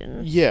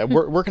medication. Yeah,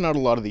 working out a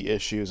lot of the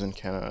issues and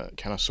kind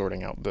of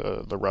sorting out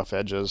the rough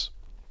edges.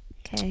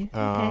 Okay.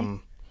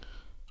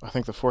 I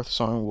think the fourth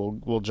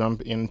song we'll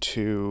jump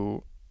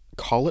into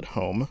Call It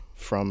Home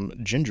from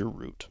Ginger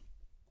Root.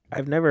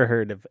 I've never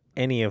heard of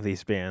any of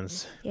these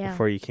bands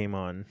before you came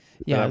on.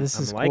 Yeah, I'm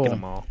liking cool.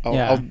 them all.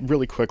 I'll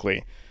really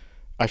quickly.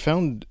 I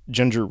found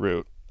Ginger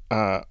Root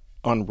on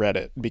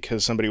Reddit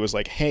because somebody was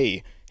like,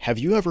 "Hey, have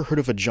you ever heard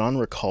of a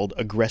genre called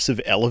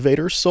aggressive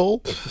elevator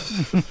soul?"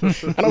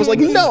 And I was like,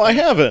 "No, I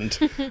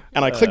haven't."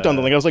 And I clicked on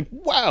the link. I was like,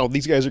 "Wow,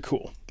 these guys are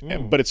cool."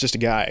 But it's just a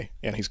guy,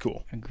 and he's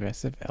cool.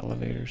 Aggressive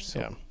elevator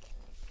soul. Yeah.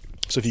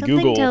 So if you Something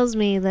Google, tells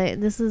me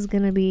that this is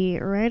going to be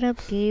right up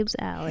Gabe's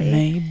alley.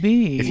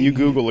 Maybe. if you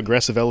Google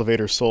aggressive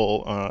elevator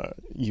soul,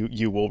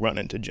 you will run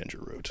into Ginger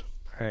Root.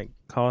 All right,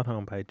 Call It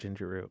Home by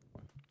Ginger Root.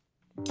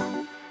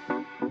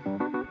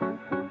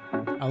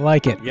 I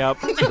like it. Yep,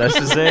 this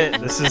is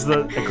it. This is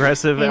the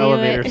aggressive I knew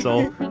elevator it.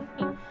 soul.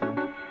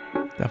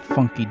 The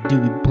Funky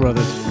Doobie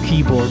Brothers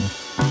keyboard.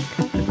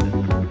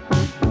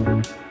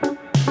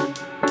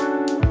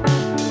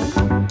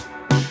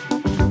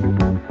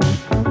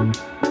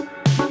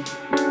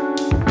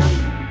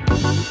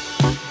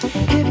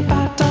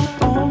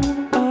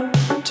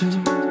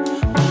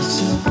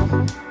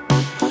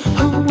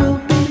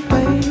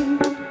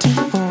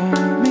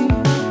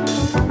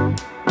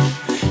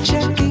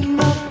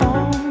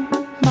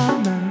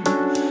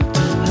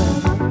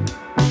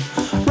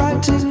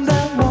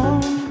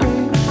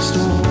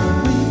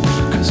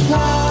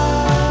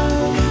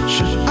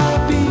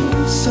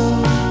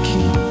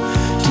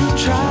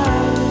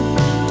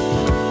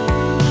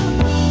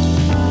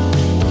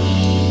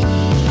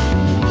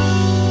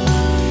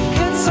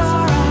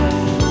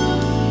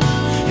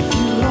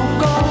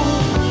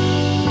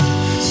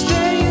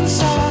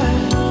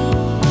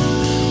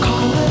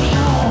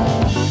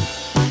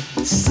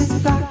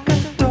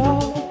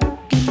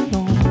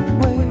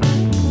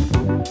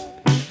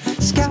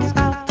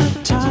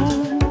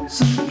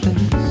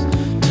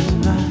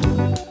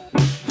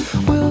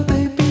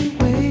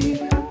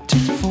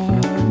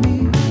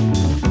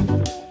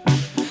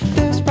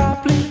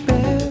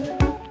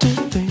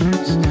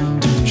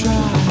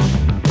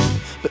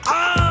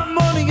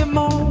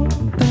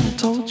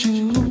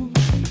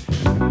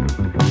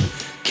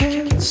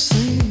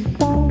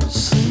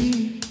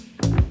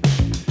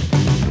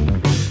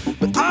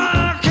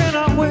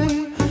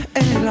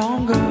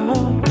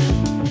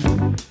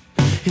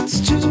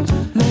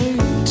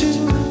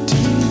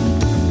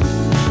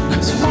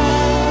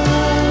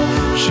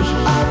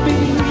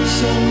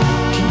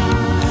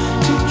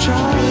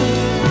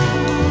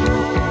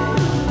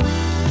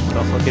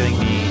 giving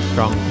me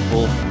strong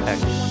Wolfpack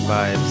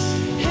vibes.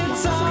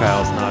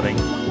 Kyle's nodding.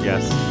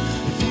 Yes.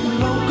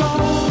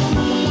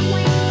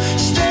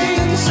 Stay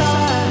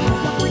inside,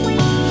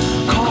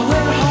 call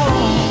it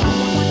home.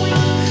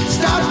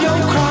 Stop your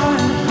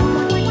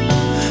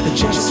crying,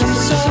 just say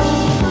so.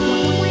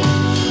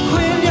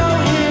 When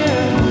you're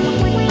here,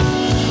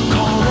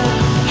 call it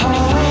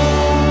home.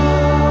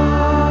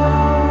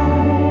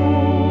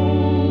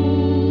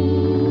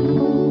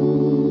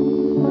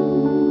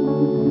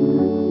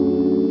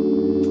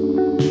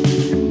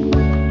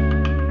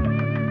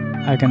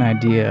 I have an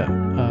idea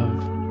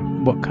of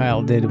what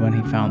Kyle did when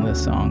he found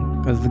this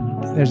song, because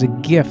there's a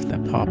GIF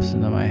that pops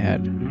into my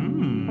head.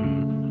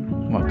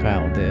 What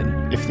Kyle did.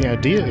 If the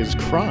idea is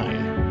cry,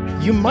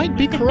 you might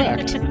be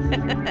correct.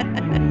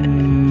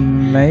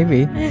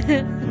 Maybe.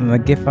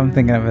 The GIF I'm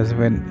thinking of is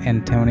when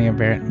Antonio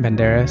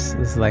Banderas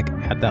is like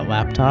at that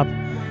laptop,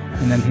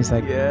 and then he's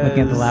like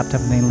looking at the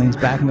laptop, and then he leans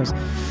back and goes,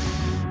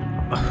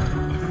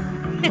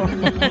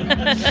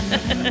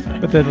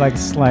 with a like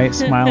slight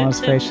smile on his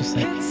face, just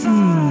like,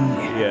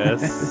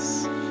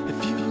 Yes.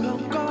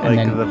 And Like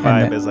then- the and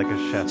vibe then- is like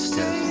a chef's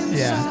kiss.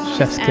 yeah,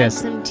 chef's Add kiss.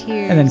 some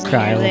tears. And then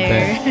cry a here little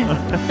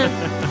there.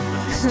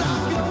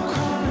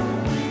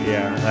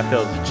 Yeah, that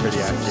feels pretty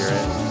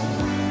accurate.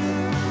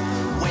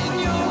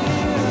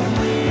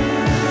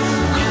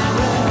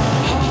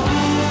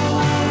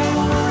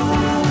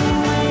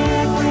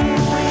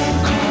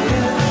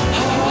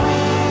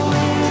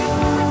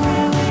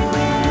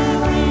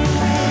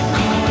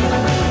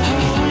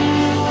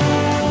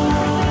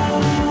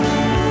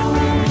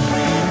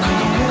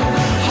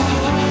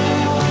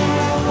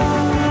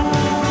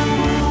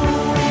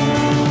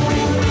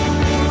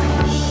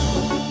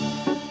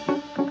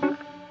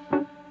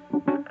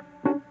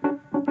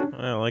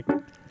 I like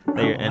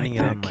that you're ending it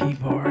on that like,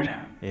 keyboard.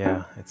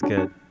 yeah, it's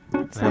good.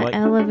 It's I an like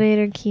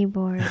elevator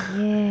keyboard.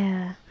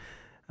 Yeah.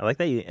 I like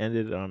that you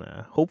ended on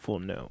a hopeful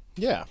note.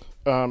 Yeah.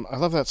 I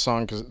love that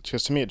song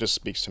because to me it just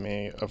speaks to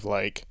me of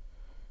like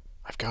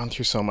I've gone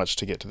through so much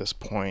to get to this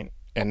point,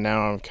 and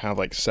now I'm kind of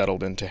like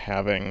settled into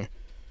having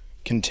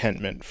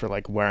contentment for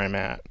like where I'm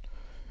at.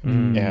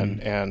 And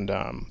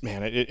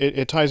man,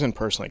 it ties in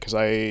personally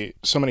because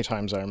so many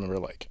times I remember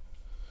like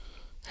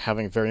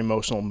having a very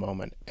emotional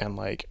moment and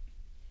like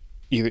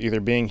either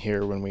being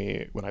here when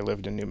I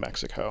lived in New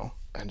Mexico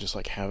and just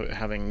like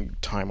having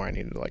time where I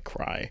needed to like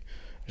cry,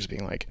 just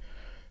being like,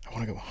 I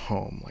want to go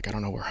home. Like I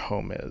don't know where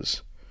home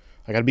is.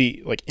 Like I'd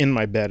be like in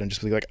my bed and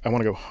just be like, I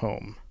want to go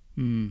home.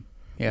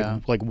 Yeah.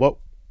 Like what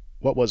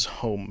was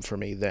home for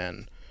me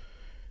then?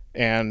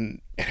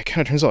 And it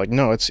kind of turns out like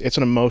no, it's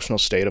an emotional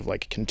state of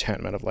like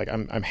contentment of like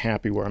I'm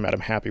happy where I'm at. I'm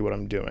happy what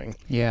I'm doing.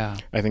 Yeah.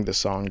 I think this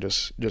song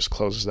just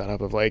closes that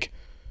up of like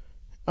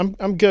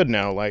I'm good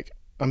now. Like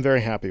I'm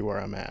very happy where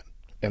I'm at,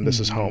 and this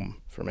is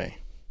home for me.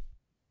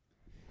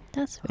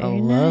 That's I very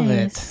love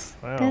nice.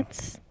 Wow.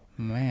 That's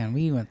Man,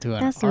 we went through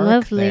an That's arc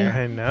lovely. there.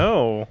 I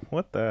know.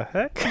 What the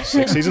heck?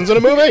 6 seasons in a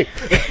movie.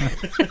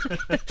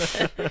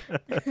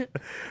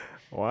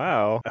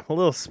 Wow. I'm a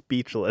little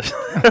speechless.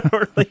 I don't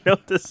really know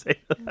what to say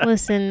to that.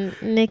 Listen,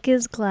 Nick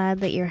is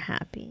glad that you're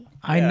happy.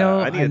 I Yeah, know,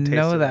 I I, need a taste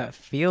know of that that.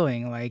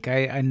 feeling. Like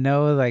I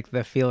know, like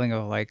the feeling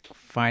of like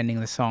finding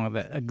the song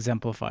that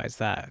exemplifies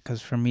that.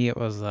 Because for me, it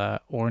was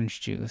Orange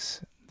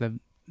Juice,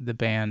 the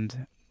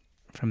band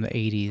from the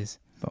 '80s,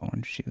 the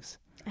Orange Juice.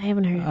 I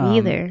haven't heard Um,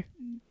 either.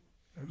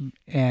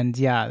 And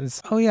yeah,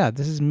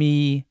 this is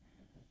me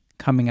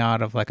coming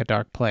out of like a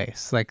dark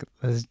place. Like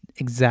this is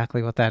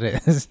exactly what that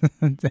is.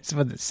 That's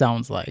what it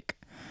sounds like.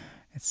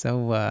 It's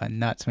so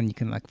nuts when you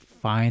can like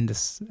find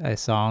a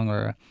song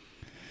or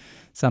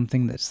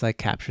something that's like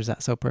captures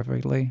that so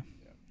perfectly.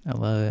 I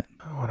love it.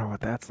 I wonder what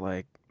that's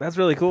like. That's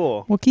really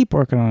cool. We'll keep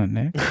working on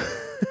it, Nick.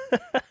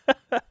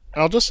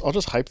 I'll just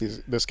hype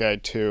this guy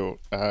too,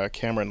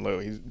 Cameron Liu.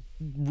 He's a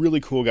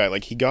really cool guy.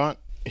 Like he got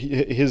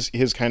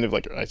his kind of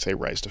like I'd say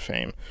rise to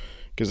fame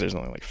because there's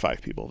only like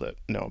 5 people that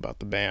know about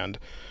the band.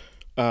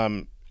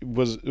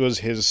 Was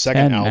his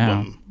second 10 now.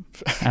 album.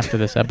 After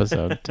this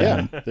episode,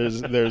 Yeah,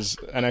 there's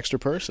an extra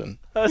person.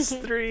 Us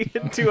 3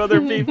 and 2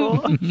 other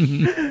people.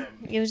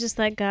 It was just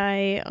that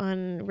guy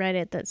on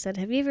Reddit that said,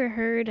 "Have you ever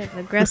heard of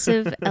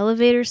Aggressive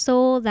Elevator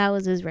Soul?" That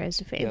was his rise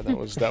to fame. Yeah, that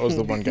was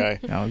the one guy.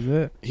 that was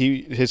it.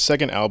 His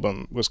second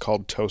album was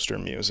called Toaster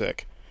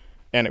Music,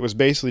 and it was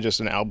basically just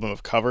an album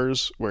of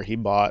covers where he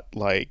bought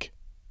like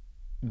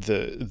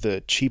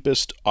the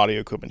cheapest audio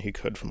equipment he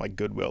could from like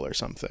Goodwill or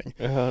something,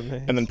 Oh,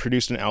 nice. and then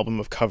produced an album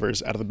of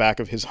covers out of the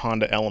back of his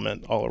Honda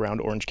Element all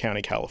around Orange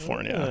County,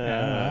 California.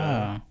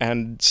 Ah,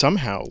 And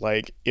somehow,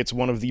 like, it's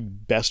one of the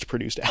best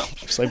produced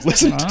albums I've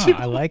listened to.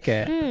 I like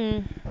it.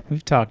 Hmm.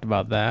 We've talked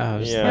about that. I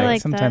was Yeah. like, I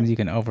like sometimes that. you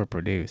can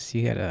overproduce.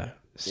 You gotta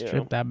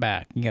strip that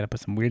back. You gotta put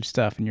some weird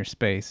stuff in your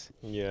space.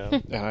 Yeah.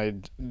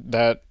 And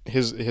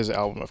his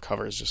album of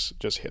covers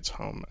just hits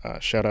home.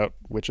 Shout out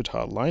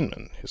Wichita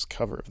Lineman. His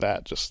cover of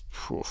that just,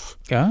 oof.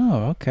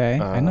 Oh, okay.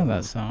 I know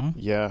that song.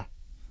 Yeah.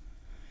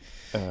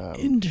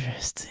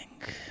 Interesting.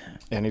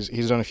 And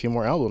he's done a few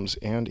more albums,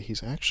 and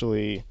he's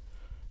actually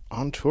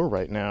on tour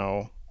right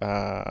now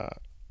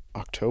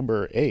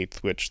October 8th,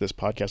 which this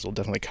podcast will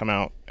definitely come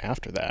out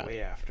after that.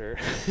 Way after.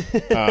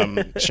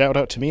 Shout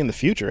out to me in the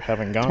future,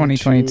 having gone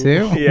 2022?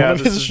 to one Yeah, of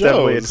this his is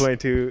definitely a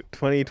shows.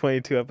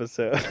 2022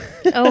 episode.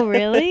 Oh,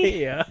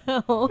 really? Yeah.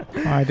 Oh. Oh,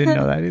 I didn't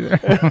know that either.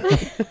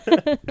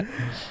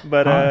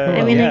 But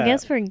I mean, yeah. I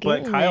guess we're But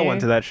getting Kyle there.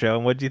 went to that show,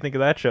 and what do you think of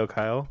that show,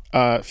 Kyle?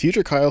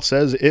 Future Kyle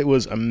says it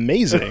was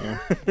amazing.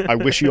 I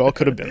wish you all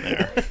could have been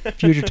there.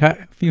 Future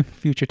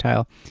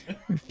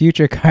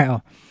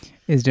Kyle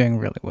is doing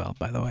really well,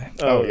 by the way.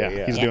 Oh,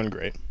 yeah, he's doing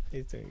great.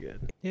 He's doing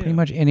good. Yeah. Pretty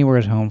much anywhere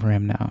is home for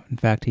him now. In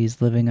fact,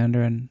 he's living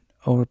under an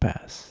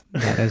overpass.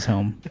 That is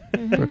home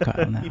for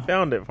Kyle He now.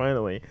 found it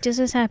finally. Just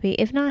as happy,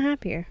 if not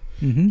happier.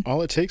 Mm-hmm.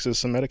 All it takes is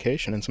some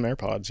medication and some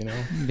AirPods, you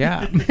know?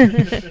 Yeah.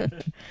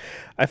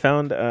 I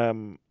found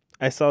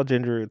I saw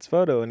Ginger Root's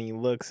photo and he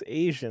looks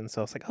Asian,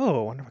 so I was like,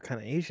 oh, I wonder what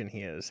kind of Asian he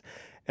is.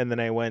 And then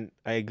I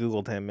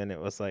Googled him and it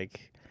was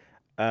like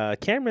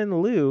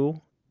Cameron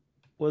Liu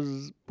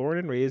was born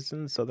and raised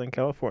in Southern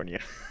California.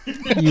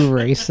 You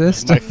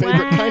racist. My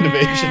favorite kind of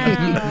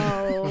Asian.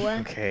 Wow.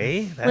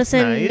 Okay, that's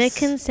Listen, nice. Nick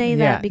can say Yeah,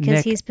 that because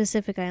Nick. he's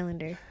Pacific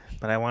Islander.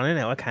 But I want to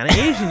know what kind of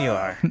Asian you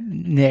are.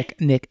 Nick,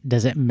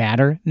 does it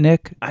matter,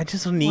 Nick? I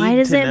just need Why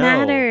does to it know.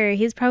 matter?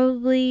 He's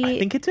probably. I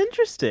think it's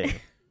interesting.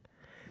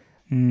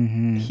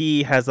 Mm-hmm.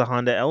 He has a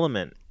Honda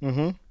Element.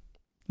 Mm-hmm.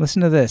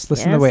 Listen to this.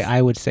 Listen to the way Yes.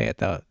 I would say it,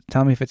 though.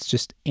 Tell me if it's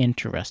just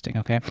interesting,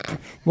 okay?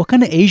 What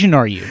kind of Asian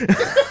are you?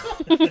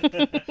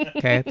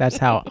 Okay, that's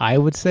how I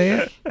would say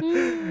it.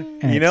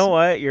 And You know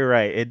what? You're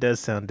right. It does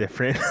sound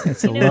different.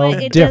 it's a You know little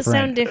what? It different. does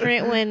sound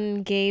different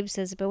when Gabe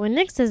says it, but when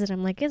Nick says it,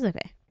 I'm like, it's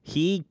okay.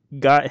 He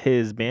got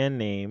his band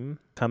name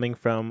coming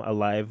from a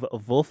live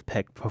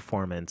Wolfpack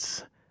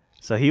performance.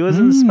 So he was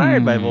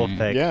inspired by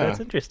Wolfpack. Yeah. That's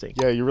interesting.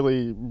 Yeah, you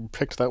really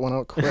picked that one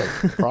out quick.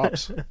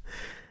 Props.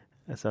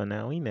 So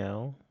now we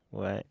know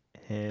what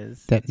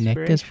his That Nick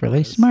is inspiration really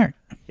was. smart.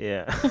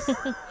 Yeah.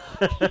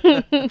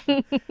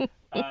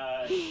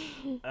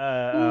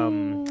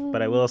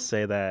 But I will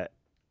say that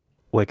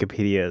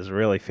Wikipedia is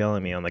really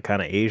feeling me on the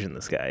kind of Asian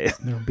this guy is.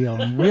 They're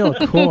being real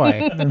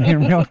coy. They're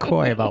being real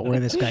coy about where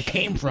this guy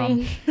came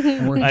from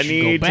and where he I should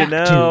need go to back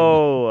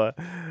know.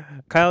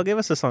 Kyle, give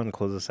us a song to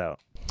close us out.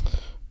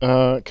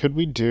 Could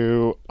we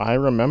do I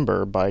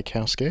Remember by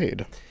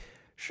Cascade?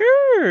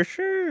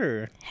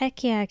 Sure.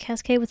 Heck yeah,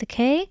 Cascade with a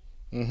K.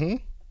 Mm-hmm.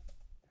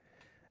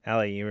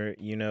 Allie,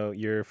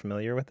 you're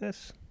familiar with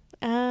this?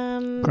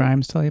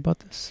 Grimes tell you about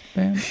this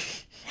band?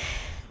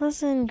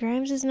 Listen,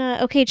 Grimes is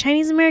not okay.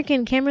 Chinese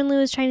American. Cameron Liu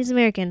is Chinese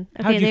American.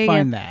 Okay, How'd there you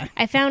find go. that?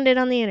 I found it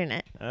on the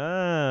internet.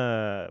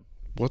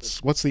 What's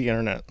the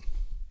internet?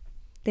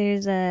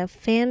 There's a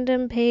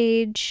fandom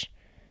page,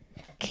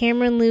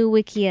 Cameron Liu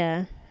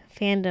Wikia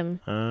fandom,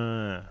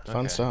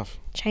 Fun stuff.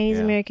 Chinese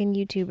Yeah. American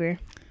YouTuber.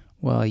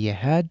 Well, you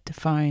had to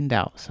find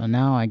out, so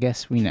now I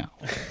guess we know.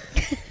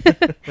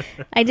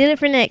 I did it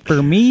for Nick.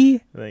 For me,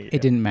 Thank you.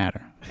 it didn't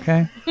matter,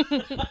 okay?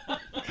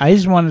 I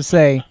just wanted to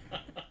say,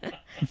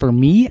 for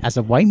me, as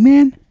a white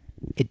man,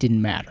 it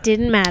didn't matter.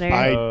 Didn't matter.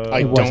 I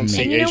It don't wasn't see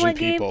me. and you know Asian what,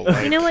 Gabe? people.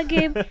 Like, You know what,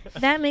 Gabe?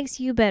 That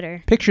makes you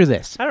better. Picture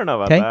this. I don't know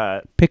about Okay?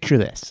 that. Picture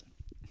this.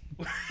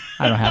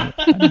 I don't have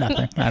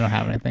nothing. I don't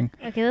have anything.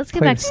 Okay, let's get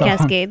Play back the to song.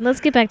 Cascade.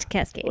 Let's get back to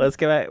Cascade. Let's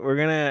get back. We're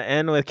gonna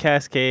end with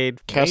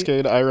Cascade.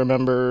 Cascade, I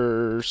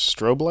Remember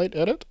Strobe Light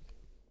edit.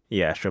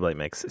 Yeah, Strobe Light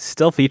Mix.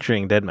 Still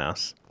featuring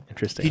Deadmau5.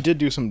 Interesting. He did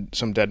do some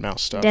Deadmau5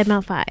 stuff.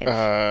 Deadmau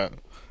 5.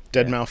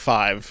 Deadmau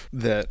 5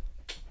 that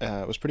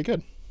was pretty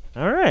good.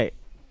 All right.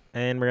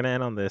 And we're going to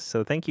end on this.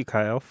 So thank you,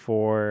 Kyle,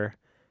 for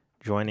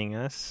joining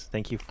us.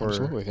 Thank you for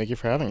Absolutely. Thank you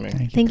for having me.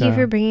 Thank you Kyle.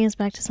 for bringing us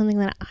back to something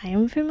that I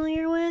am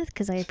familiar with,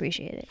 because I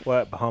appreciate it.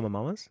 what, Bahama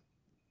Mamas?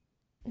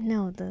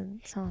 No, the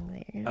song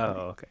that you're gonna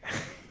Oh,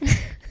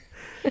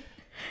 okay.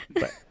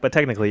 but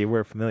technically, you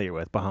were familiar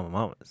with Bahama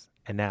Mamas.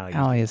 And now you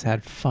Allie has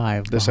had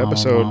 5 This Bahama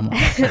episode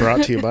Mamas.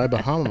 brought to you by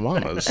Bahama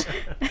Mamas.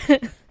 play.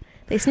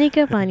 They sneak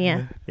up on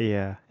you.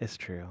 Yeah, it's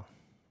true.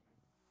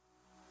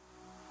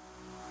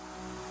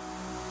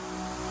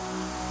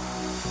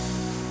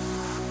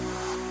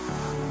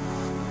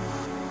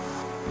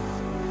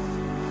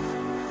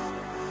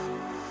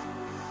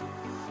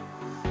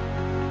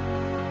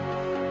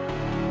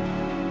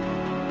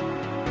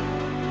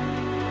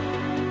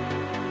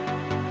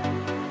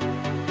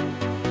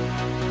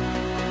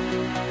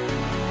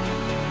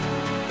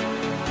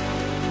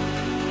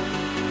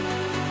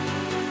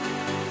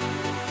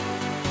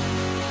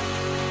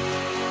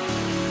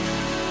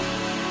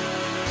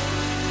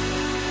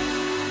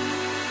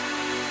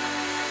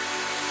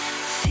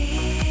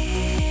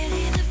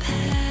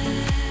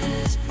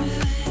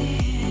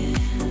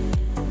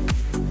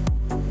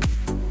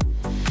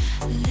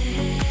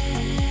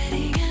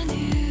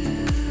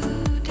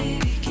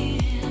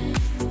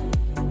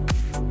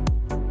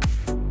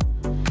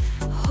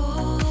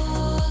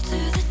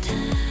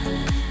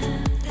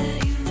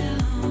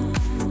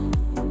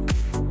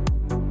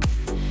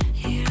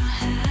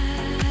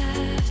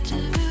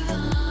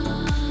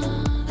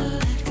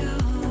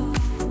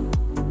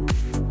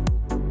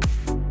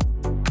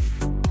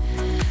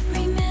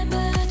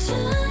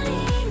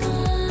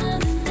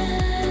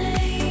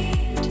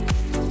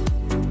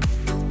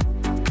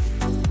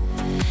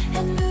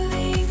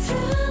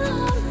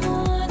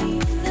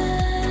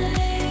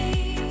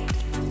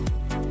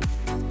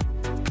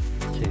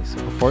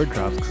 before it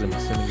drops, because I'm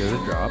assuming there's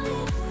a drop.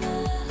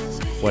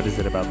 What is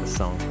it about the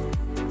song?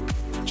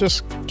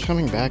 Just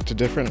coming back to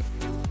different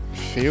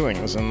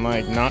feelings and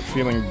like not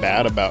feeling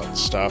bad about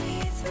stuff,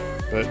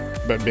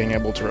 but being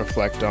able to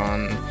reflect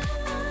on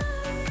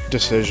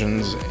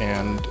decisions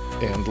and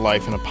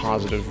life in a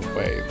positive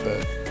way.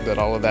 That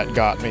all of that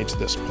got me to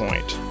this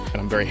point,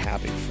 and I'm very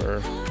happy for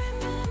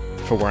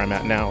where I'm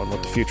at now and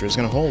what the future is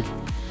going to hold.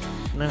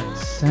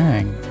 Nice.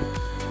 Dang.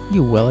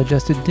 You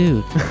well-adjusted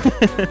dude.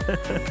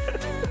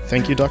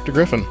 Thank you, Dr.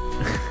 Griffin.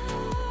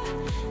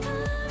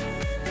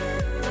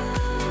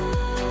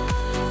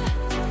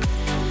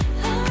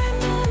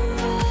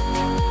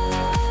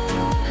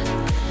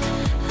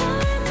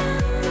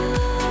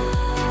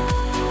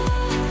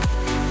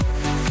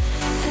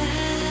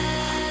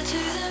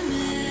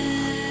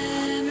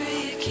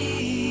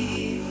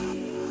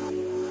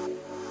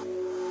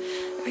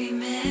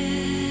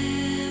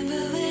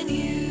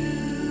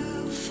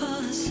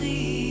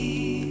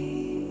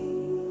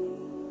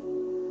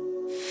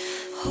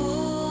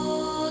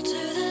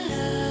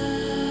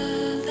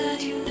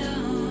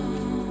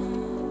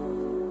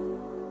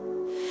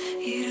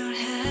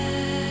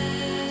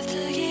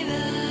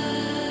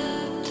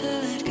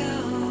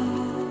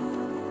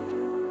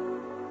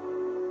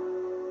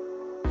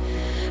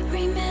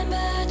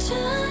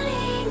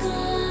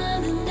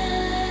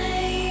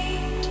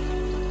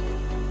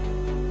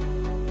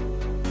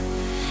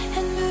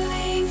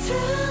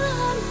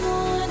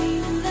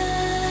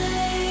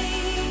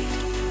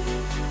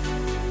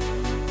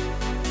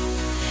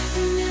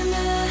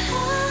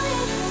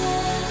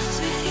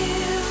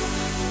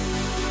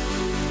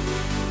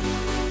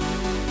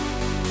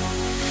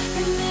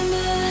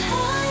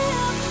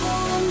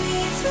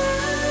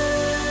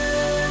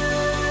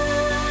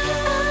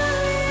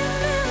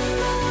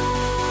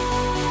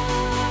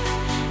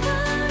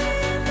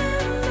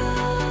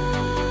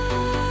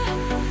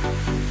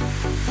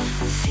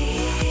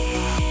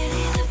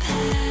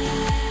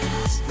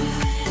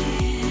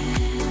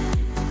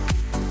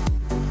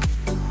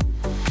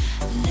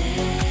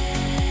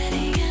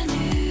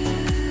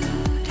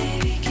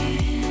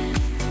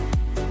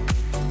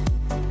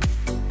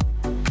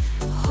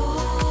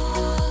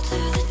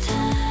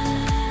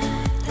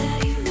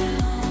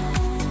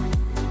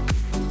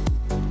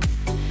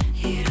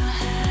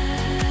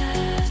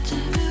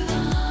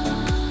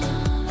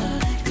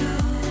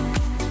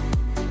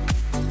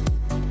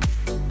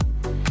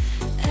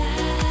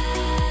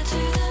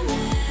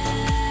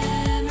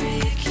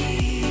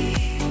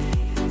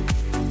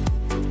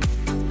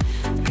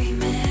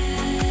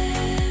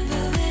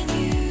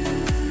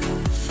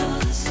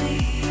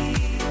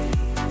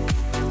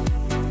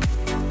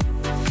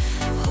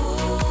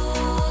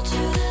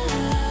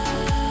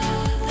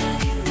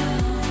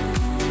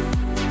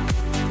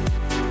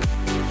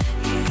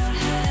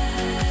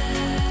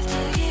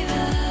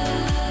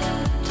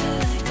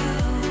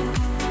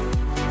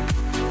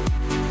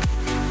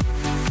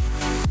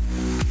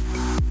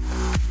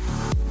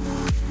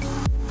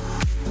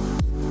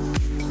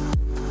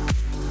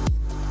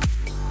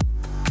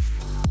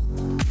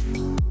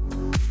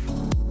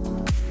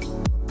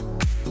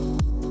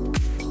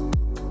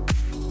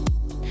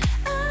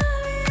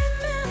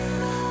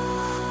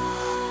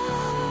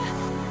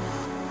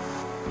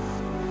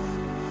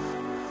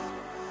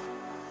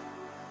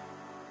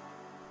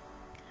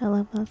 I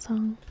love that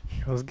song.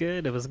 It was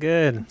good. It was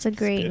good. It's a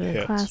great good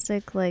hits.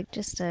 classic, like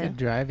just a. Good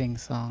driving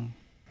song.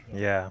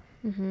 Yeah.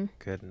 hmm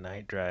Good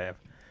night drive.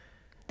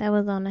 That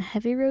was on a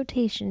heavy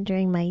rotation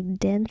during my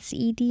dense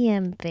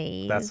EDM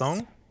phase. That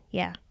song?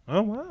 Yeah,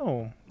 Oh,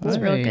 wow. it was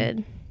real Hey.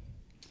 good.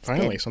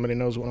 Finally, good. somebody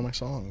knows one of my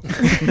songs.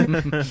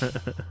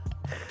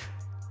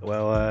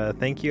 Well,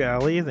 thank you,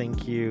 Allie.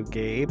 Thank you,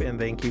 Gabe. And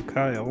thank you,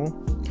 Kyle,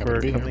 Happy for to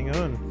be here. coming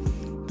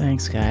on.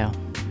 Thanks, Kyle.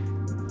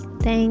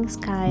 Thanks,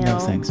 Kyle. No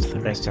thanks to the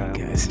Thanks, rest of you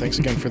Kyle. guys. Thanks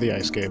again for the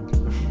ice, Gabe.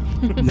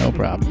 No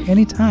problem.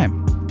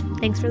 Anytime.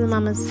 Thanks for the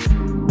mamas.